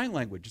 sign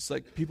language. It's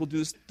like people do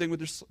this thing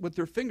with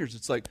their fingers.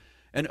 It's like,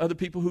 and other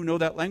people who know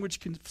that language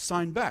can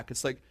sign back.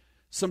 It's like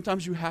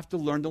sometimes you have to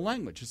learn the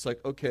language. It's like,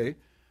 okay,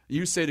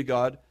 you say to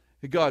God,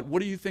 hey, God, what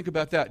do you think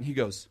about that? And he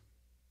goes,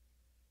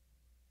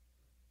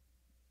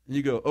 and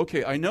you go,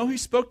 okay, I know he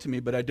spoke to me,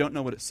 but I don't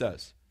know what it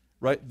says.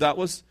 Right? That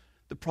was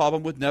the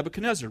problem with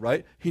Nebuchadnezzar,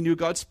 right? He knew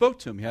God spoke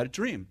to him. He had a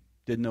dream.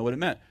 Didn't know what it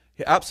meant.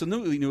 He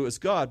absolutely knew it was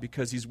God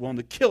because he's willing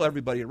to kill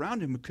everybody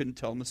around him who couldn't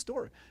tell him the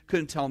story,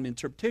 couldn't tell him the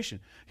interpretation.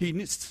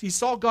 He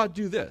saw God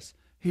do this.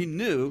 He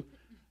knew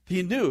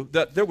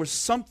that there was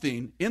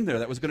something in there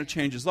that was going to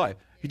change his life.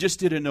 He just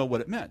didn't know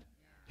what it meant.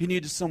 He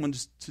needed someone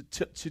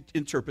to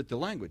interpret the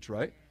language,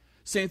 right?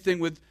 Same thing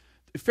with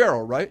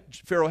Pharaoh, right?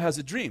 Pharaoh has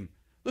a dream.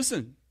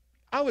 Listen,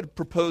 I would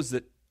propose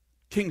that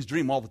kings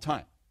dream all the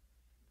time.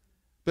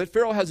 But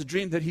Pharaoh has a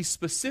dream that he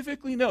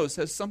specifically knows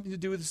has something to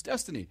do with his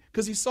destiny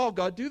because he saw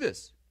God do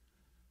this.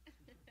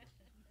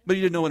 But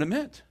he didn't know what it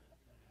meant.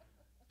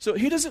 So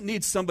he doesn't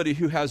need somebody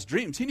who has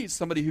dreams. He needs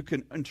somebody who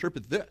can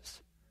interpret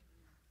this.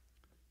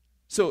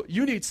 So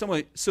you need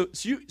somebody. So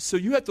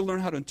you have to learn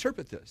how to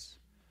interpret this.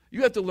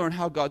 You have to learn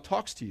how God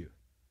talks to you.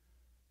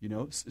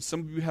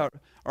 Some of you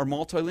are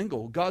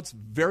multilingual. God's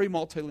very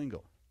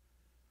multilingual.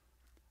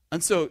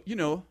 And so,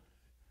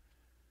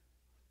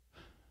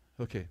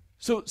 okay.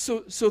 So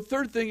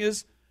third thing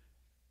is,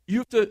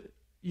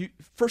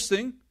 first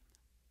thing,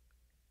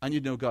 I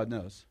need to know God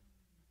knows.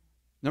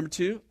 Number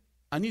 2,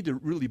 I need to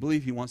really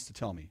believe he wants to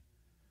tell me.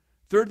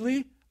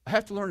 Thirdly, I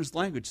have to learn his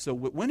language so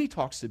when he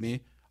talks to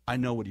me, I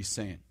know what he's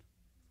saying.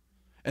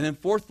 And then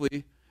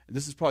fourthly, and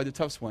this is probably the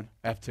toughest one,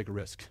 I have to take a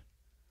risk.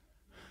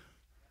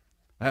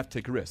 I have to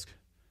take a risk.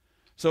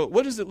 So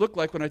what does it look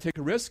like when I take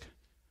a risk?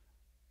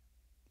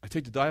 I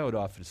take the diode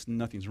off and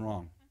nothing's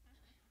wrong.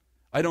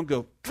 I don't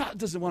go, God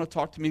doesn't want to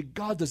talk to me.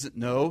 God doesn't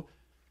know.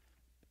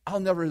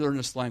 I'll never learn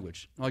this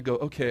language. I go,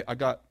 okay, I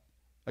got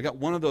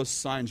one of those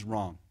signs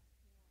wrong.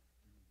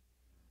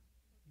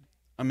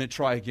 I'm going to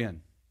try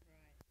again.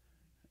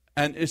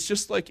 And it's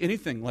just like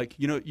anything. Like,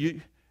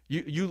 you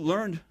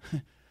learned,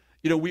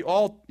 we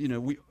all,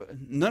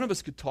 none of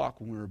us could talk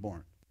when we were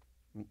born.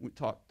 We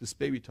talk, this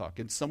baby talk.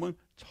 And someone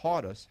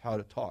taught us how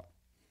to talk.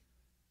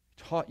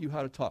 Taught you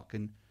how to talk.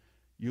 And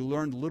you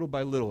learned little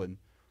by little. And,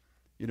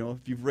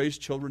 if you've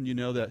raised children, you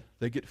know that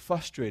they get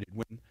frustrated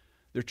when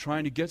they're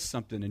trying to get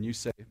something and you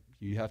say,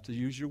 you have to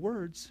use your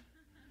words.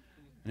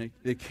 And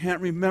they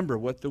can't remember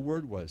what the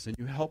word was. And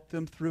you help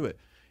them through it.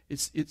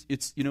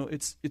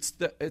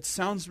 It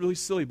sounds really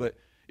silly, but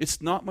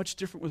it's not much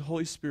different with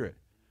Holy Spirit.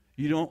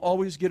 You don't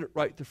always get it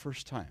right the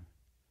first time.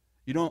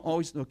 You don't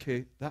always,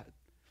 I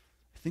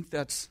think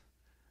that's,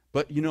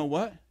 but you know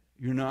what?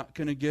 You're not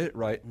going to get it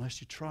right unless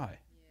you try.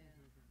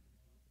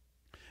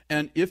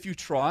 And if you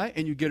try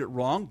and you get it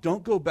wrong,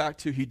 don't go back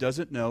to he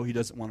doesn't know, he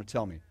doesn't want to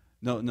tell me.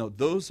 No,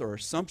 those are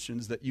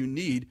assumptions that you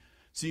need.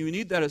 So you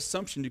need that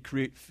assumption to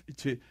create,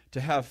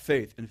 to have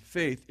faith. And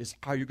faith is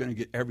how you're going to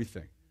get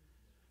everything.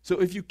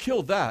 So if you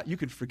kill that, you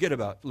can forget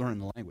about learning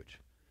the language.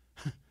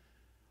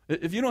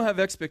 If you don't have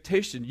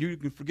expectation, you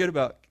can forget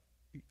about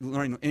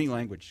learning any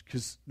language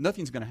because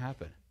nothing's going to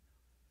happen.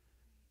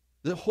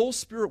 The whole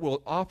spirit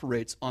world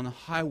operates on the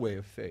highway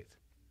of faith.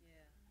 Yeah.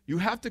 You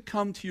have to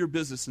come to your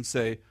business and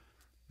say,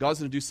 God's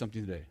going to do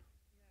something today.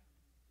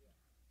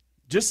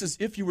 Just as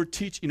if you were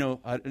teaching,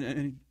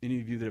 any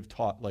of you that have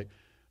taught, like,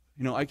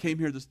 I came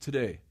here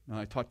today.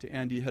 I talked to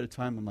Andy ahead of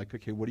time. I'm like,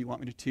 okay, what do you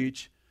want me to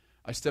teach?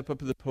 I step up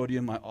to the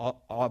podium.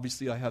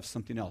 Obviously, I have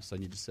something else I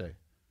need to say.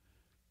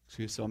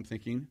 So I'm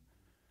thinking,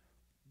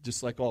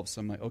 just like all of us,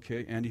 I'm like,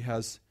 okay, Andy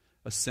has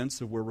a sense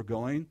of where we're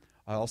going.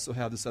 I also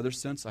have this other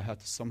sense. I have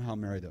to somehow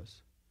marry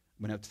those.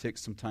 I'm going to have to take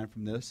some time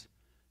from this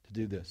to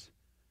do this.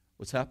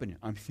 What's happening?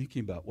 I'm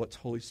thinking about what's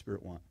Holy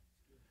Spirit want.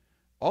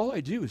 All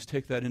I do is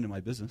take that into my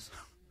business.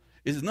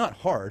 It's not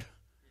hard.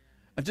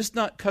 I'm just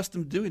not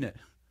accustomed to doing it.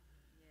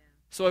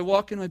 So I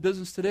walk in my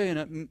business today, and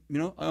I own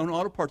an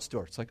auto parts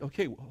store. It's like,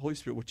 okay, Holy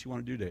Spirit, what do you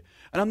want to do today?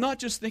 And I'm not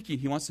just thinking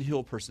he wants to heal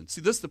a person. See,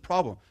 this is the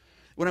problem.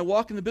 When I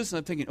walk in the business,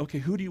 I'm thinking, okay,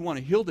 who do you want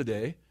to heal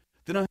today?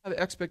 Then I have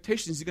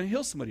expectations he's going to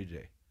heal somebody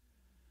today.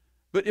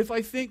 But if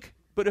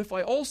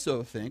I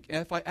also think,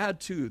 and if I add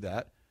to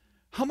that,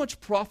 how much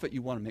profit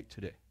you want to make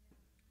today?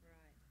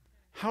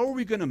 How are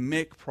we going to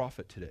make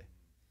profit today?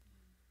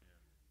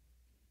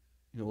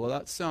 Well,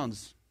 that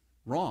sounds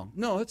wrong.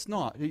 No, it's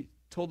not. He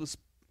told us,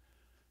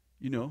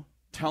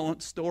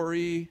 talent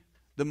story,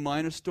 the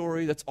mina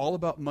story, that's all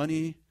about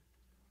money.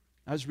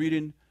 I was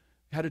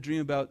had a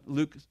dream about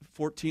Luke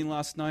 14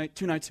 last night,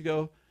 2 nights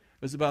ago.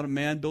 It was about a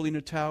man building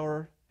a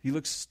tower. He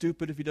looks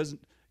stupid if he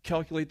doesn't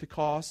calculate the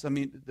cost. I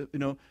mean,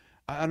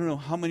 I don't know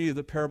how many of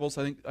the parables,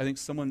 I think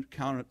someone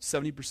counted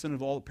 70%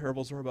 of all the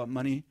parables are about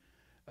money.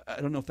 I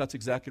don't know if that's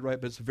exactly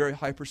right, but it's a very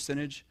high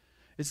percentage.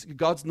 It's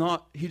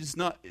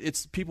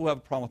people who have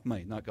a problem with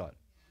money, not God.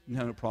 He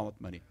doesn't have a problem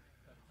with money.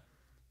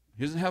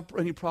 He doesn't have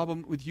any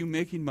problem with you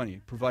making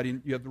money,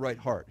 providing you have the right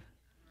heart.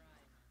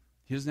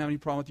 He doesn't have any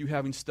problem with you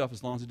having stuff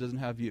as long as it doesn't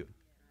have you.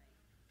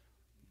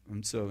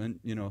 And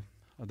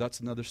that's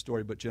another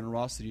story, but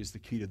generosity is the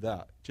key to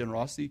that.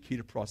 Generosity, key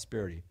to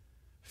prosperity.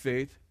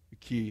 Faith, the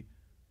key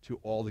to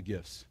all the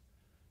gifts,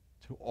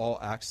 to all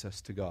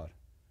access to God,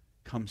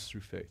 comes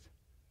through faith.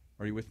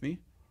 Are you with me?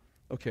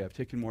 Okay, I've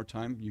taken more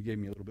time. You gave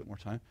me a little bit more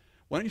time.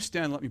 Why don't you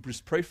stand and let me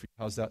just pray for you?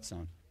 How's that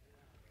sound?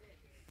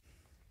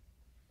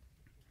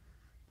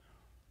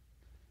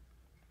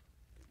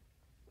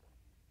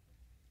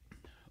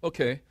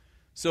 Okay,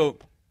 so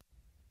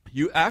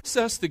you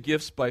access the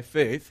gifts by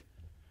faith.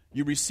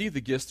 You receive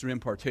the gifts through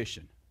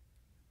impartation.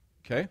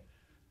 Okay?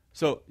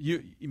 So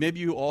maybe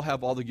you all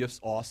have all the gifts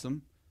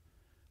awesome.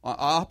 I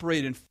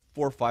operate in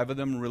 4 or 5 of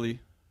them really,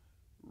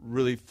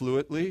 really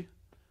fluidly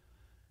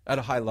at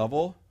a high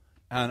level,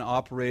 and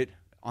operate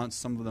on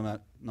some of them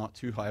at not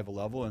too high of a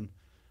level, and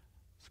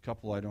there's a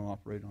couple I don't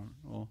operate on.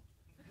 Well,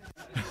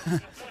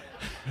 I'm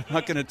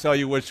not going to tell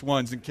you which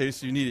ones in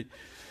case you need it.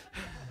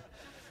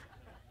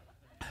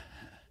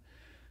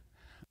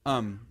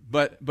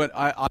 But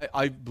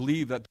I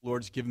believe that the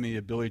Lord's given me the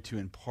ability to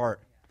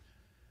impart,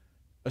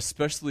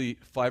 especially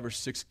 5 or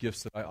 6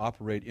 gifts that I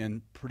operate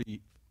in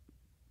pretty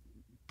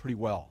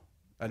well,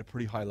 at a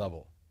pretty high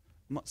level.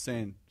 I'm not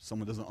saying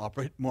someone doesn't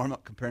operate more. I'm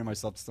not comparing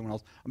myself to someone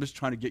else. I'm just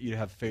trying to get you to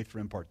have faith for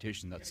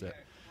impartation. That's it.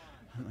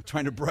 I'm not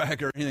trying to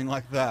brag or anything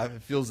like that. If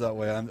it feels that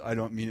way, I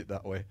don't mean it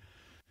that way.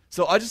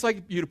 So I just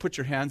like you to put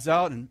your hands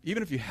out, and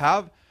even if you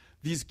have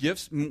these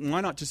gifts,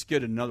 why not just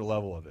get another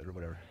level of it or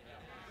whatever?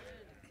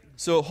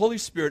 So Holy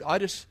Spirit, I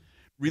just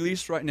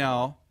release right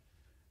now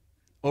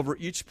over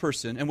each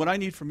person. And what I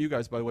need from you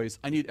guys, by the way, is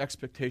I need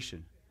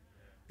expectation.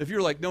 If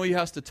you're like, no, he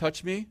has to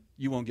touch me,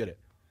 you won't get it.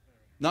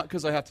 Not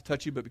because I have to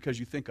touch you, but because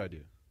you think I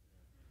do.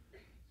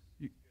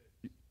 Do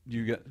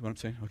you get what I'm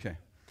saying? Okay.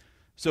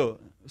 So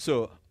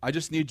I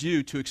just need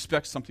you to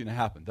expect something to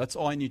happen. That's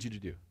all I need you to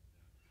do.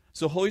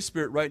 So Holy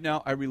Spirit, right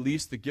now, I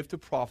release the gift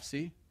of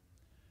prophecy,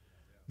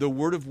 the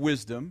word of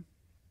wisdom,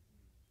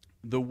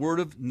 the word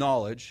of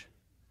knowledge,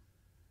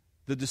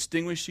 the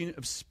distinguishing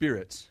of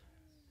spirits.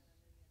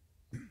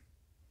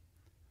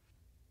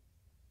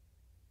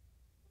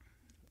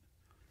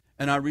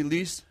 And I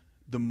release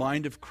the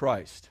mind of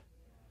Christ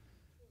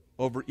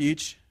over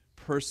each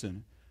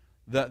person.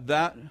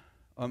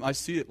 I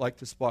see it like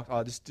this box.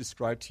 I'll just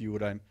describe to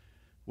you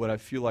what I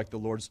feel like the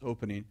Lord's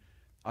opening.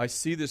 I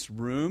see this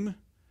room.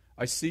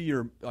 I see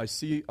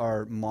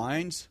our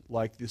minds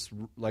like this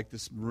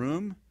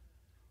room.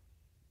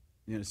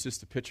 You know, it's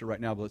just a picture right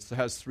now, but it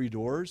has 3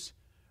 doors,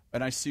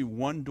 and I see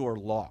one door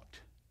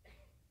locked.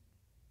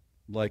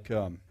 Like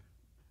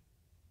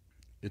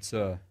it's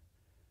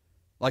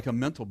like a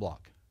mental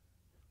block.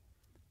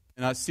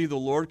 And I see the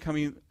Lord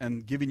coming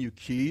and giving you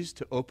keys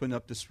to open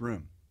up this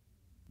room.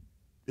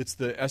 It's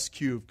the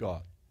SQ of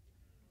God.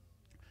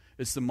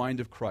 It's the mind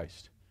of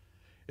Christ.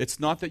 It's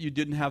not that you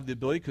didn't have the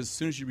ability, because as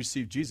soon as you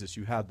received Jesus,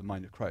 you had the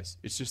mind of Christ.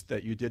 It's just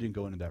that you didn't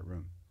go into that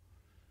room.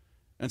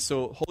 And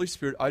so, Holy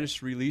Spirit, I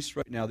just release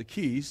right now the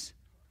keys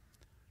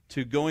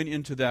to going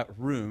into that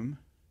room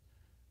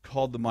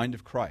called the mind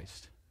of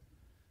Christ.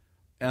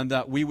 And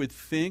that we would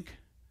think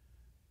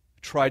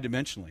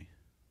tridimensionally.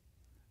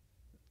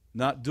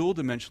 Not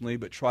dual-dimensionally,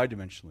 but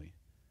tridimensionally.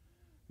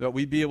 That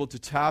we'd be able to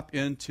tap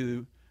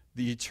into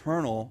the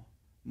eternal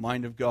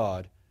mind of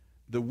God,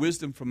 the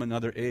wisdom from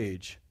another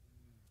age,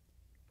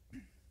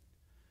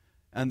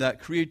 and that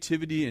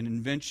creativity and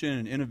invention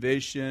and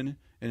innovation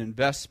and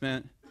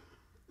investment,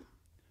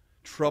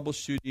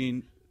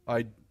 troubleshooting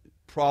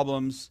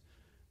problems,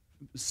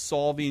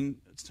 solving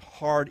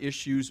hard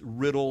issues,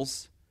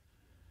 riddles,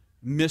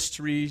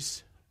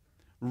 mysteries,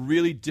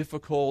 really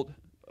difficult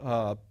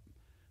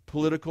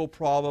political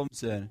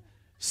problems and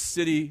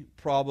city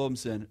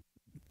problems and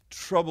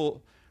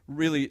trouble.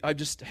 Really, I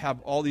just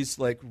have all these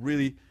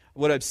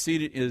what I've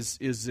seen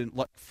is in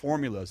like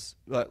formulas,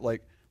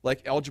 like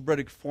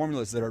algebraic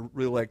formulas that are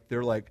really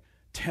they're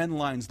 10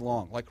 lines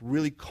long, like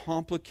really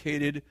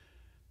complicated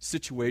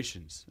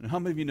situations. And how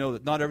many of you know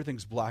that not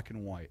everything's black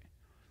and white?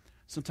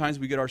 Sometimes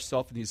we get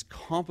ourselves in these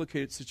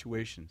complicated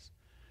situations,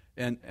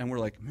 and we're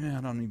like, man,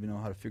 I don't even know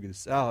how to figure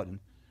this out.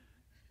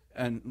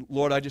 And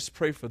Lord, I just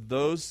pray for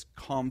those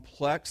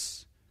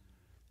complex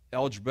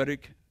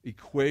algebraic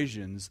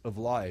equations of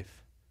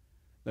life,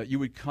 that you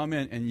would come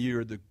in and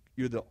you're the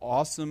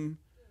awesome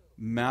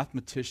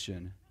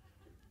mathematician,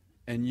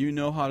 and you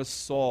know how to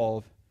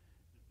solve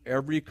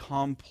every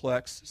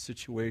complex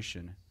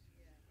situation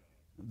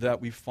that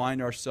we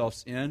find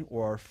ourselves in,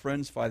 or our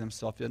friends find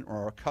themselves in,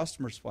 or our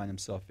customers find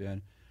themselves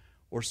in,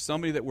 or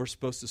somebody that we're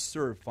supposed to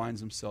serve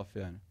finds himself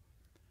in.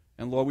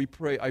 And Lord,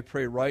 I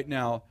pray right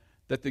now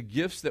that the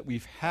gifts that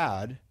we've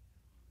had,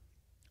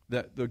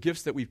 that the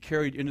gifts that we've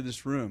carried into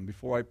this room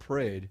before I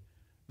prayed,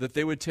 that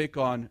they would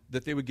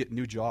get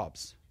new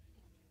jobs.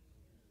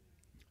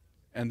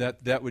 And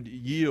that would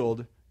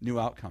yield new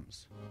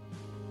outcomes.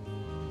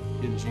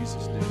 In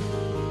Jesus'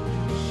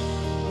 name.